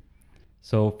it.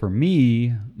 So for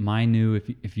me, my new,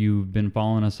 if you've been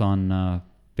following us on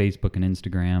Facebook and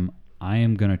Instagram, I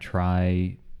am going to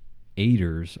try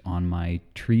aiders on my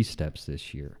tree steps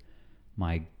this year.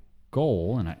 My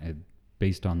goal, and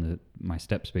based on my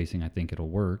step spacing, I think it'll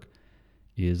work,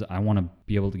 is I want to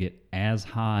be able to get as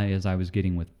high as I was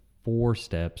getting with 4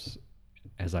 steps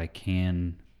as I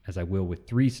will with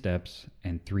 3 steps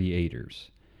and 3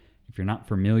 aiders. If you're not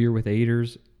familiar with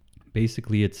aiders,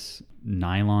 basically it's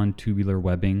nylon tubular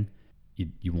webbing.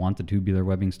 You want the tubular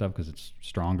webbing stuff because it's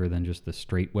stronger than just the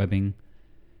straight webbing.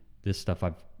 This stuff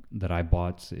that I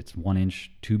bought, it's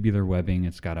 1-inch tubular webbing.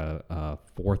 It's got a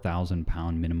 4,000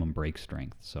 pound minimum break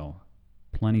strength, so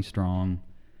plenty strong.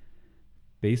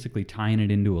 Basically tying it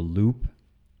into a loop,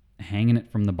 hanging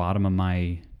it from the bottom of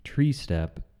my tree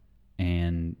step,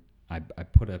 and I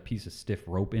put a piece of stiff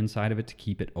rope inside of it to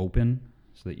keep it open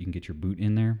so that you can get your boot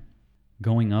in there.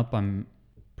 Going up, I'm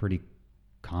pretty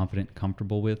confident,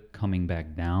 comfortable with. Coming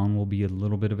back down will be a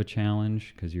little bit of a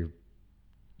challenge because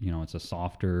it's a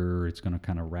softer, it's going to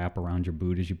kind of wrap around your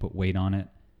boot as you put weight on it.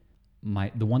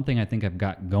 The one thing I think I've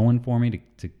got going for me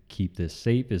to keep this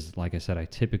safe is, like I said, I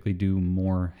typically do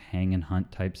more hang and hunt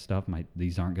type stuff.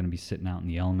 These aren't going to be sitting out in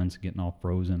the elements getting all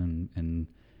frozen, and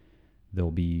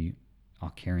I'll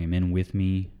carry them in with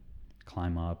me,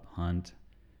 climb up, hunt,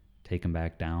 take them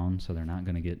back down, so they're not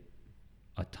going to get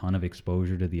a ton of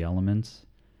exposure to the elements,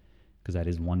 because that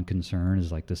is one concern,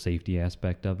 is like the safety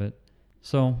aspect of it.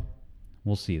 So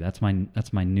we'll see. That's my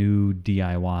new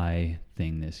DIY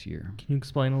thing this year. Can you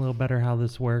explain a little better how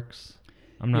this works?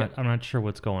 I'm not sure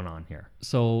what's going on here.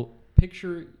 So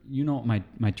picture, you know what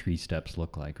my tree steps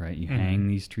look like, right? You hang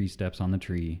these tree steps on the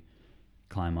tree,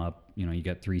 climb up, you know, you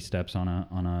get 3 steps on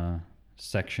a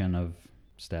section of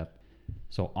step.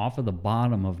 So off of the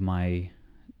bottom of my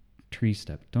tree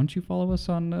step, don't you follow us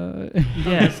on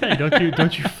Yes. Hey,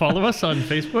 don't you follow us on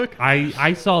Facebook?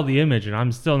 I saw the image and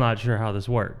I'm still not sure how this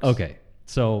works. Okay.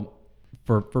 So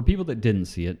for people that didn't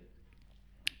see it,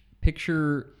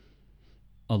 picture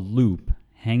a loop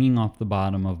hanging off the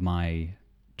bottom of my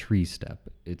tree step.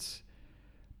 It's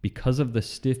because of the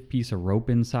stiff piece of rope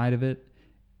inside of it,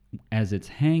 as it's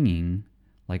hanging,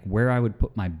 like where I would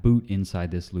put my boot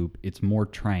inside this loop, it's more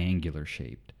triangular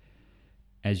shaped.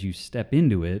 As you step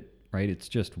into it, right, it's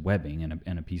just webbing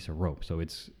and a piece of rope. So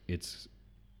it's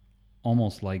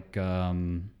almost like a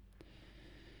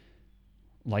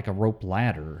rope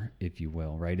ladder, if you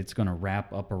will, right? It's going to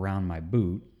wrap up around my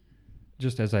boot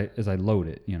just as I load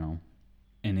it, you know.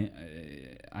 And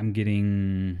I'm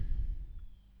getting,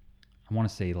 I want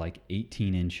to say like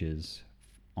 18 inches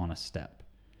on a step.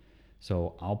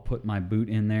 So I'll put my boot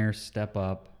in there, step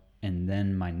up, and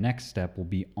then my next step will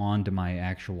be onto my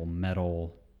actual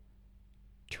metal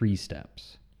tree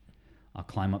steps. I'll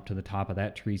climb up to the top of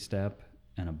that tree step,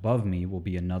 and above me will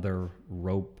be another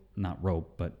not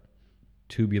rope, but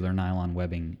tubular nylon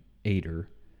webbing aider.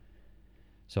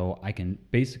 So I can,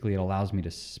 basically it allows me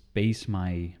to space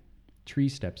my tree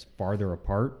steps farther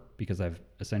apart because I've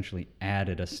essentially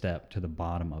added a step to the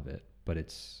bottom of it, but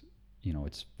it's, you know,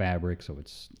 it's fabric, so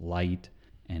it's light,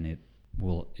 and it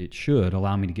should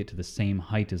allow me to get to the same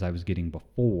height as I was getting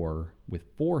before with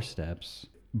 4 steps,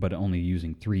 but only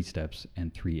using 3 steps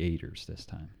and 3 aiders this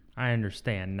time. I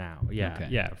understand now. Yeah, Okay.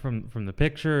 yeah. From the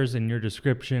pictures and your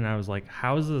description, I was like,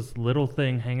 how is this little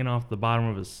thing hanging off the bottom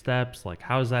of his steps? Like,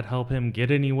 how does that help him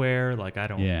get anywhere? Like, I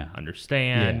don't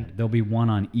understand. Yeah, there'll be one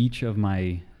on each of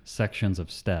my sections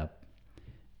of step,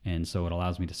 and so it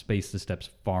allows me to space the steps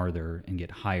farther and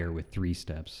get higher with 3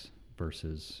 steps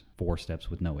versus 4 steps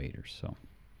with no aiders. So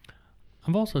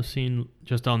I've also seen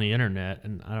just on the internet,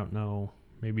 and I don't know,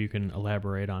 maybe you can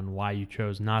elaborate on why you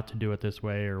chose not to do it this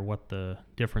way or what the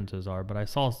differences are, but I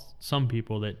saw some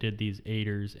people that did these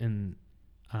aiders and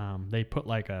they put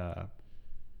like a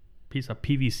piece of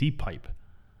PVC pipe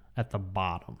at the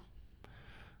bottom.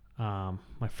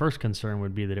 My first concern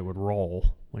would be that it would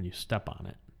roll when you step on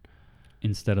it.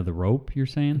 instead of the rope, you're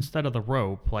saying? Instead of the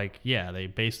rope, like, yeah, they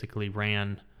basically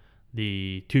ran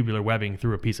the tubular webbing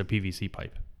through a piece of PVC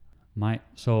pipe.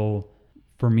 So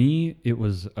for me, it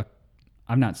was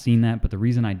I've not seen that, but the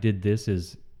reason I did this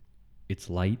is it's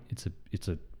light.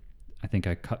 I think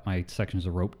I cut my sections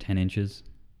of rope 10 inches.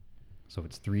 So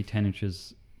it's 3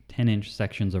 10-inch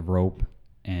sections of rope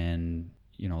and,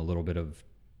 you know, a little bit of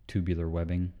tubular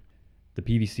webbing. The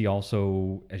PVC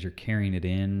also, as you're carrying it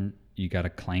in, you got a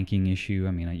clanking issue.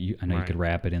 I mean, I know you could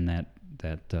wrap it in that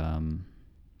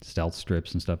stealth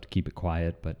strips and stuff to keep it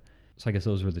quiet, but so I guess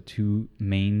those were the 2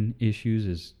 main issues.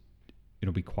 Is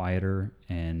it'll be quieter,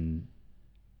 and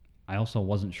I also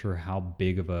wasn't sure how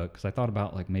big of because I thought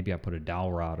about like maybe I put a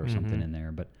dowel rod or something in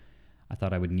there, but I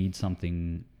thought I would need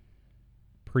something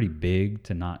pretty big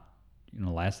to not, you know,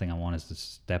 the last thing I want is to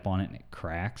step on it and it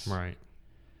cracks. Right.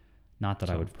 Not that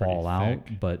I would pretty fall out,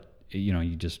 thick. but you know,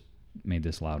 you just made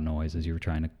this loud noise as you were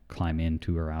trying to climb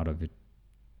into or out of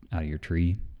your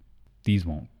tree. These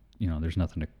won't, you know, there's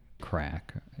nothing to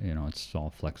crack, you know, it's all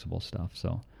flexible stuff.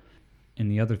 So,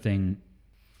 and the other thing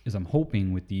is I'm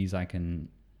hoping with these I can,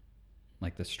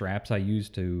 like the straps I use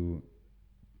to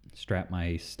strap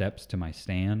my steps to my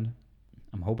stand,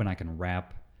 I'm hoping I can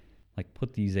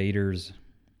put these aiders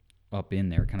up in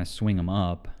there, kind of swing them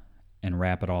up and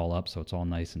wrap it all up so it's all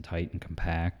nice and tight and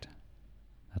compact.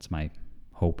 That's my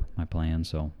hope, my plan.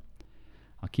 So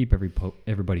I'll keep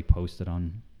everybody posted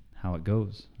on how it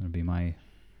goes. It'll be my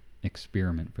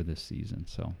experiment for this season.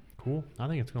 So Cool. I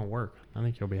think it's going to work. I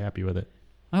think you'll be happy with it.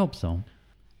 I hope so.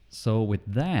 So with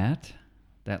that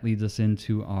leads us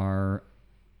into our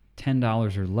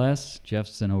 $10 or less.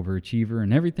 Jeff's an overachiever,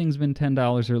 and everything's been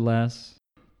 $10 or less.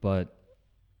 But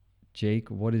Jake,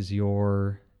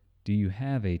 do you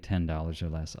have a $10 or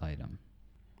less item?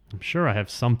 I'm sure I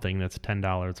have something that's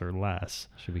 $10 or less.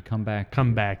 Should we come back?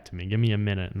 Come back to me. Give me a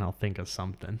minute and I'll think of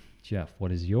something. Jeff,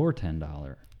 what is your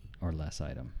 $10 or less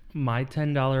item? My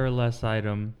 $10 or less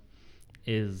item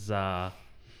is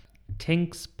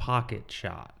Tink's Pocket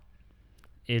Shot.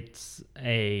 It's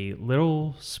a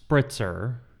little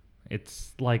spritzer.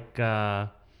 It's like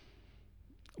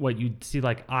what you'd see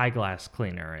like eyeglass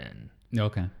cleaner in.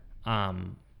 Okay.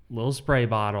 Little spray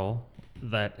bottle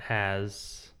that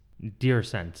has deer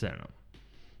scents in them.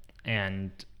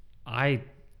 And I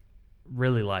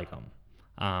really like them.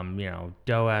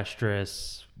 Doe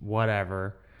estrus,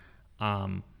 whatever.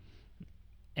 And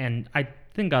I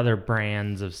think other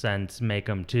brands of scents make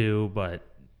them too, but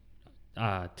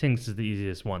Tinks is the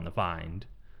easiest one to find.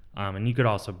 And you could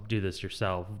also do this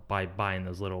yourself by buying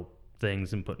those little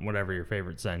things and putting whatever your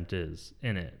favorite scent is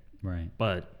in it. Right.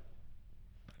 But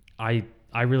I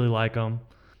really like them.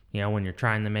 When you're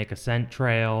trying to make a scent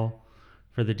trail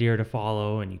for the deer to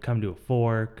follow and you come to a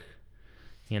fork,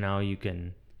 you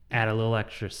can add a little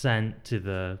extra scent to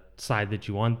the side that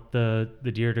you want the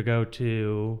deer to go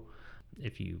to.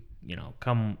 If you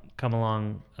come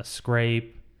along a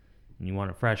scrape and you want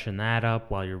to freshen that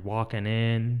up while you're walking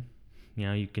in,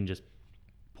 you can just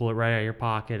pull it right out of your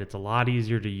pocket. It's a lot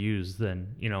easier to use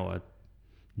than a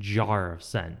jar of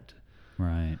scent.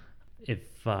 Right.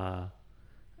 If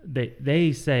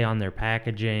they say on their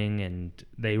packaging, and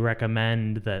they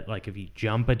recommend that, like, if you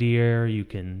jump a deer, you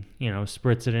can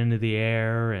spritz it into the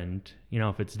air, and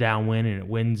if it's downwind and it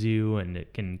winds you, and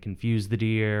it can confuse the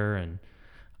deer. And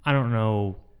I don't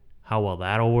know how well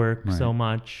that'll work so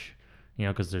much,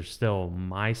 because there's still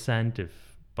my scent.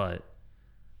 But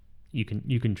you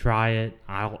can try it.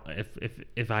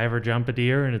 If I ever jump a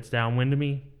deer and it's downwind to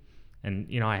me, and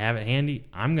I have it handy,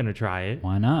 I'm gonna try it.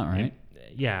 Why not, right?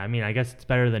 Yeah, I mean, I guess it's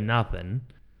better than nothing,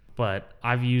 but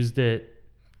I've used it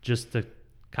just to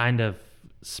kind of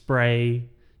spray,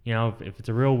 if it's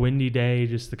a real windy day,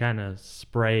 just to kind of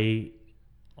spray,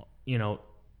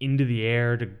 into the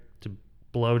air to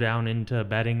blow down into a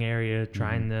bedding area,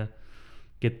 trying to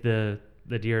get the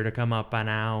deer to come up and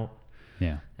out.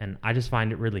 Yeah. And I just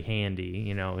find it really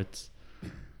handy. It's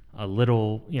a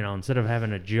little, instead of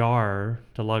having a jar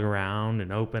to lug around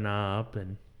and open up,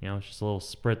 and it's just a little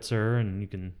spritzer, and you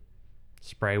can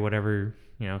spray whatever,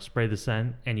 spray the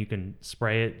scent, and you can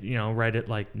spray it, right at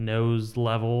like nose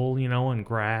level, in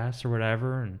grass or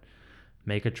whatever, and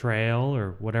make a trail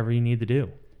or whatever you need to do.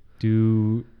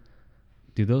 Do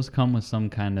those come with some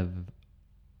kind of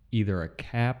either a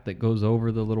cap that goes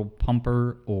over the little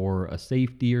pumper or a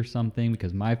safety or something?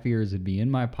 Because my fear is it'd be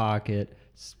in my pocket,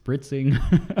 spritzing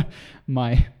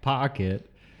my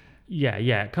pocket. Yeah.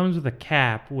 It comes with a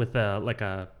cap with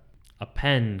a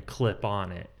pen clip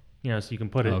on it, so you can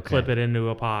put it, clip it into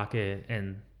a pocket,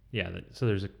 and so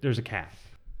there's a cap.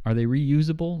 Are they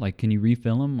reusable? Like, can you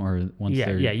refill them, or once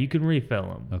they're... Yeah, you can refill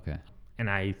them. Okay. And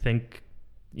I think,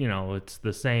 it's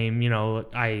the same.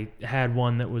 I had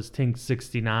one that was Tinks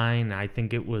 69. I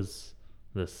think it was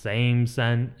the same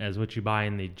scent as what you buy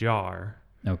in the jar.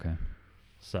 Okay.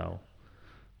 So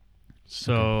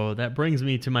that brings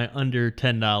me to my under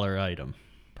 $10 item.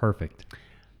 Perfect.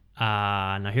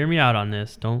 Now hear me out on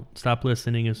this. Don't stop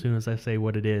listening as soon as I say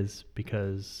what it is,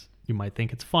 because you might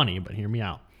think it's funny, but hear me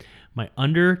out. My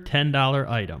under $10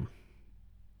 item: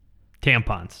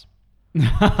 tampons.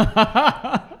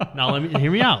 Now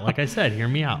hear me out. Like I said, hear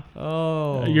me out.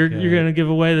 Oh, you're gonna give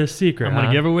away the secret. I'm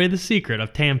gonna give away the secret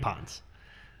of tampons.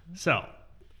 So,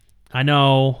 I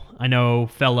know,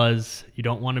 fellas, you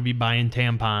don't want to be buying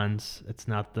tampons. It's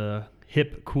not the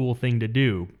hip, cool thing to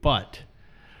do. But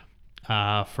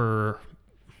for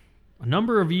a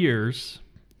number of years,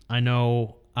 I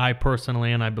know I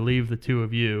personally, and I believe the two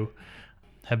of you,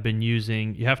 have been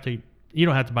using. You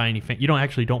don't have to buy any. You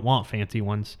don't want fancy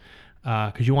ones,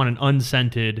 because you want an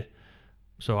unscented.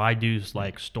 So I use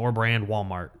like store brand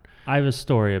Walmart. I have a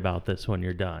story about this when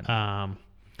you're done.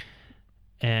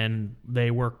 And they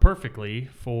work perfectly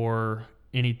for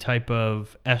any type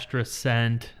of estrus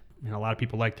scent. A lot of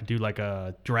people like to do like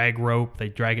a drag rope. They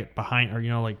drag it behind, or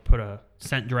like put a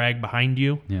scent drag behind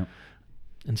you. Yeah.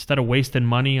 Instead of wasting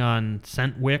money on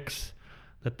scent wicks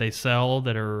that they sell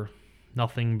that are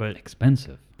nothing but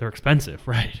expensive. They're expensive,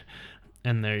 right?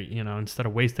 And they're, instead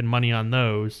of wasting money on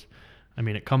those,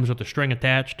 it comes with a string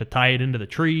attached to tie it into the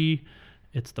tree.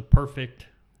 It's the perfect.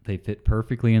 They fit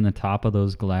perfectly in the top of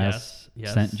those glass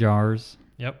scent jars.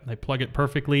 Yep. They plug it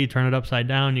perfectly, turn it upside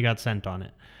down, you got scent on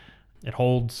it. It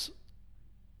holds,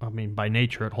 by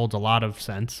nature, it holds a lot of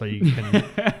scent, so you can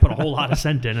put a whole lot of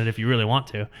scent in it if you really want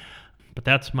to. But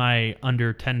that's my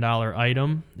under $10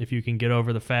 item. If you can get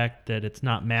over the fact that it's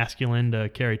not masculine to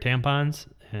carry tampons.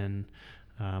 And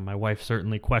my wife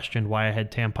certainly questioned why I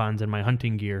had tampons in my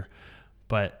hunting gear,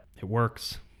 but it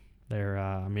works.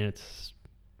 It's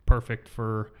perfect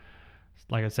for,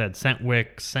 like I said, scent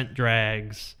wicks, scent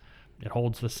drags. It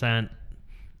holds the scent,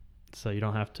 so you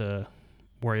don't have to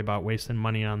worry about wasting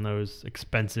money on those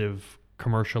expensive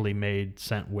commercially made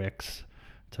scent wicks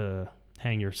to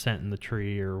hang your scent in the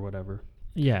tree or whatever.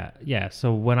 Yeah.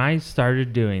 So when I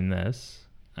started doing this,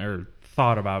 or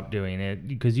thought about doing it,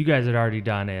 because you guys had already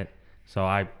done it, so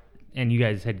I and you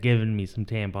guys had given me some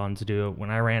tampons to do it. When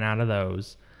I ran out of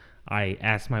those, I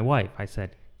asked my wife, I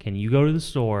said, can you go to the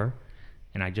store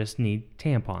and I just need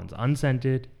tampons,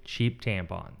 unscented, cheap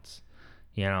tampons,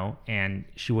 and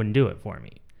she wouldn't do it for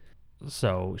me.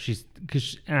 So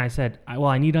and I said, well,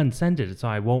 I need unscented, so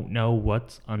I won't know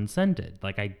what's unscented.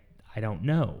 Like, I don't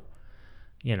know,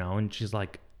 and she's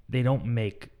like, they don't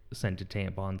make scented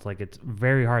tampons. Like, it's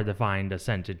very hard to find a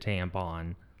scented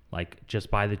tampon. Like, just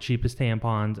buy the cheapest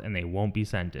tampons and they won't be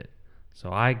scented.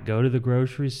 So I go to the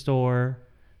grocery store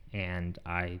and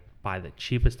I buy the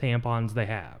cheapest tampons they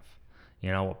have,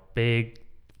 a big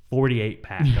 48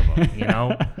 pack of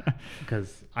them,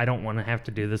 because I don't want to have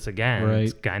to do this again. Right.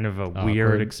 It's kind of a Awkward.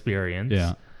 weird experience.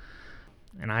 Yeah.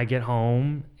 And I get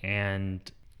home and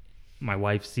my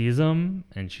wife sees them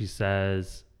and she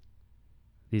says,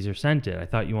 these are scented. I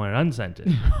thought you wanted unscented.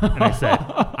 And I said,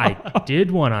 I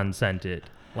did want unscented.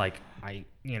 Like, I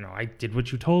did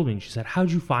what you told me. And she said,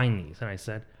 how'd you find these? And I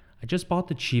said, I just bought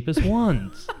the cheapest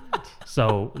ones.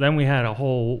 So then we had a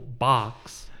whole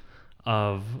box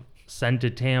of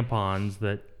scented tampons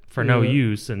that for no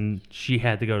use, and she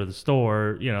had to go to the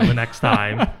store, the next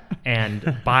time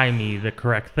and buy me the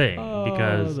correct thing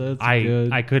because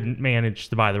I couldn't manage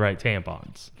to buy the right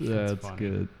tampons. That's funny.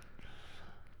 good.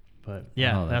 But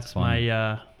yeah, that's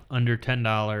my under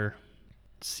 $10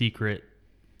 secret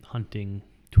hunting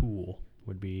tool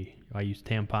would be, I use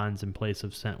tampons in place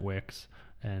of scent wicks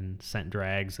and scent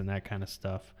drags and that kind of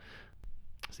stuff.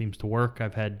 Seems to work.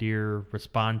 I've had deer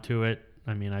respond to it.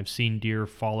 I mean, I've seen deer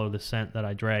follow the scent that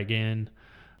I drag in.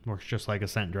 Works just like a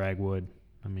scent drag would.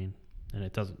 I mean, and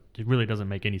it really doesn't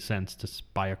make any sense to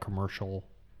buy a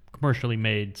commercially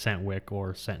made scent wick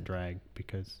or scent drag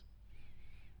because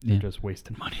you're just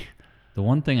wasting money. The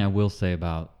one thing I will say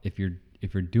about if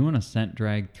you're doing a scent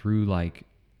drag through like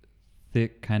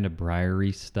thick kind of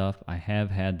briery stuff, I have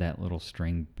had that little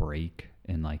string break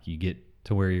and like you get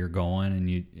to where you're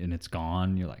going and it's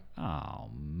gone. You're like, oh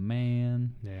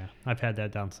man. Yeah, I've had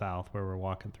that down south where we're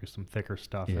walking through some thicker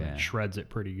stuff and it shreds it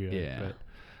pretty good. Yeah. But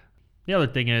the other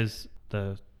thing is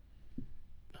I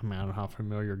don't know how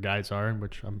familiar guys are,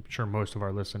 which I'm sure most of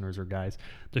our listeners are guys.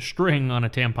 The string on a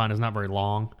tampon is not very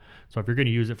long. So if you're going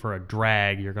to use it for a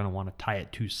drag, you're going to want to tie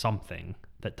it to something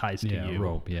that ties to you.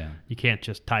 Rope, yeah. You can't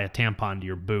just tie a tampon to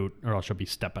your boot or else you'll be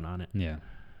stepping on it. Yeah.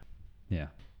 Yeah.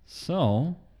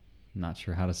 So, not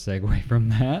sure how to segue from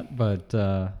that, but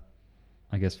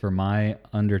I guess for my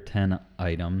under 10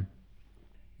 item,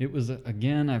 it was,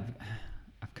 again,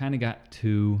 I've kind of got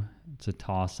two. It's a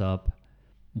toss-up.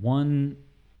 One,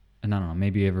 and I don't know,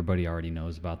 maybe everybody already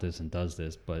knows about this and does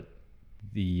this, but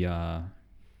the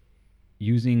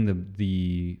using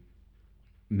the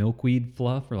milkweed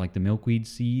fluff or like the milkweed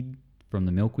seed from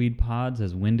the milkweed pods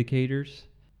as windicators.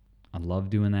 I love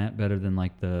doing that better than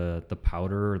like the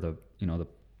powder or the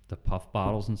puff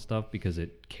bottles and stuff because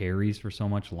it carries for so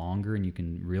much longer and you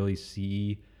can really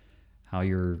see how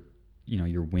your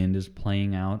wind is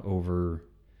playing out over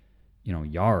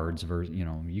yards versus,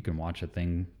 you can watch a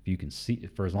thing, you can see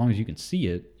for as long as you can see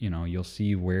it, you'll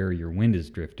see where your wind is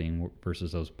drifting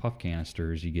versus those puff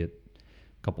canisters, you get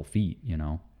a couple feet,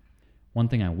 One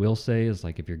thing I will say is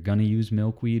like if you're gonna use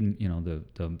milkweed,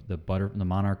 the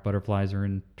monarch butterflies are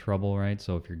in trouble, right?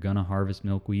 So if you're gonna harvest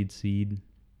milkweed seed,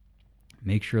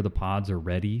 make sure the pods are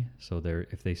ready so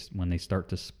when they start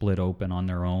to split open on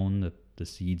their own, the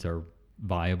seeds are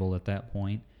viable at that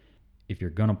point. If you're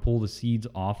gonna pull the seeds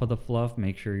off of the fluff,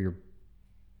 make sure you're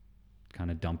kind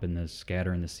of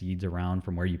scattering the seeds around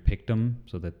from where you picked them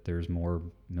so that there's more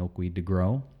milkweed to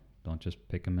grow. Don't just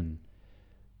pick them and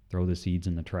throw the seeds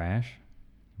in the trash.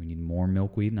 We need more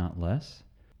milkweed, not less.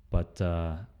 But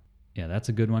yeah, that's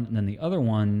a good one. And then the other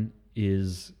one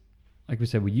is, like we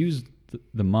said, we use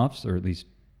the muffs, or at least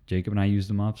Jacob and I use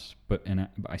the muffs, but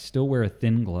I still wear a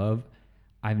thin glove.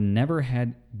 I've never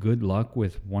had good luck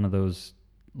with one of those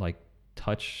like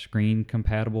touch screen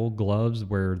compatible gloves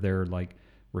where they're like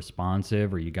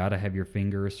responsive, or you got to have your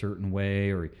finger a certain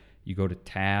way, or you go to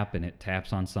tap and it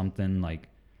taps on something like,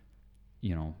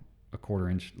 a quarter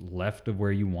inch left of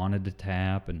where you wanted to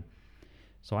tap. And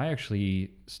so I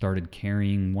actually started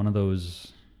carrying one of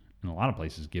those, and a lot of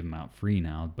places give them out free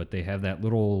now, but they have that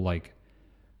little like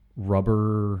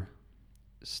rubber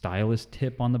stylus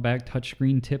tip on the back,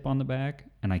 touchscreen tip on the back,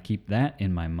 and I keep that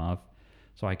in my muff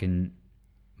so I can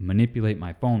manipulate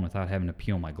my phone without having to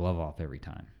peel my glove off every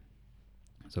time.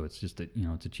 So it's just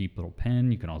it's a cheap little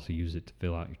pen. You can also use it to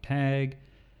fill out your tag,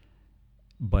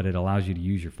 but it allows you to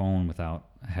use your phone without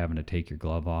having to take your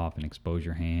glove off and expose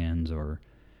your hands or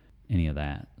any of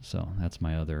that. So that's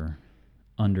my other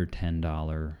under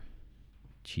 $10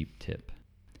 cheap tip.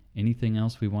 anything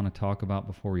else we want to talk about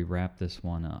before we wrap this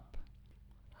one up?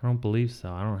 I don't believe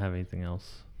so. I don't have anything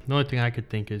else. The only thing I could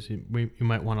think is you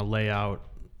might want to lay out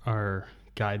our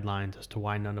guidelines as to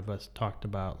why none of us talked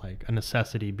about like a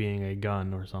necessity being a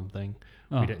gun or something.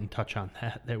 Oh. We didn't touch on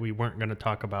that we weren't going to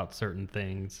talk about certain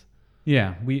things.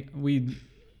 Yeah, we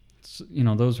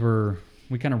those were,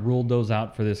 we kind of ruled those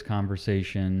out for this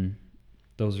conversation.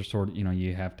 Those are sort of,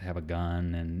 you have to have a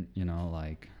gun and,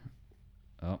 like,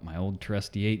 oh, my old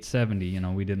trusty 870,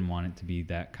 we didn't want it to be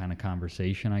that kind of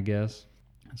conversation, I guess.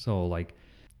 So like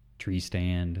tree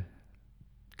stand,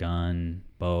 gun,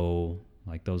 bow,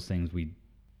 like those things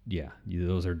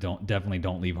those are definitely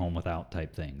don't leave home without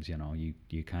type things.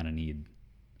 You kind of need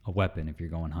a weapon if you're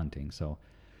going hunting. So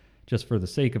just for the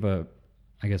sake of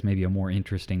I guess maybe a more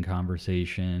interesting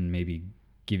conversation, maybe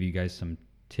give you guys some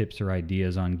tips or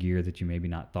ideas on gear that you maybe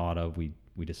not thought of, we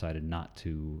decided not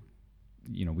to,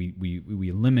 we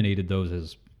eliminated those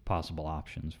as possible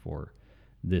options for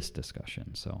this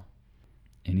discussion. So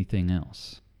anything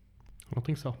else? I don't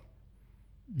think so.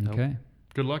 Okay. Nope.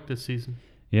 Good luck this season.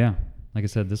 Yeah. Like I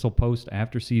said, this will post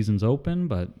after season's open,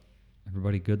 but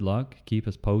everybody, good luck. Keep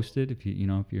us posted. If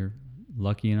if you're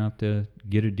lucky enough to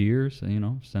get a deer, so,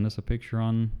 send us a picture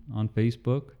on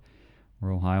Facebook.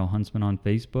 We're Ohio Huntsman on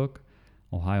Facebook,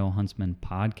 Ohio Huntsman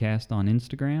Podcast on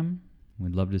Instagram.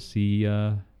 We'd love to see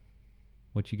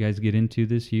what you guys get into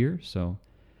this year. So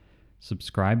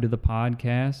subscribe to the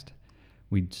podcast.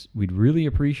 We'd really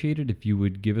appreciate it if you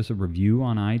would give us a review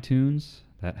on iTunes.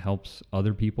 That helps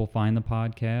other people find the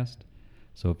podcast.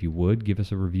 So if you would, give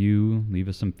us a review, leave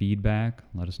us some feedback,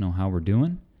 let us know how we're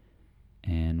doing.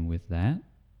 And with that,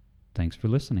 thanks for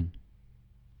listening.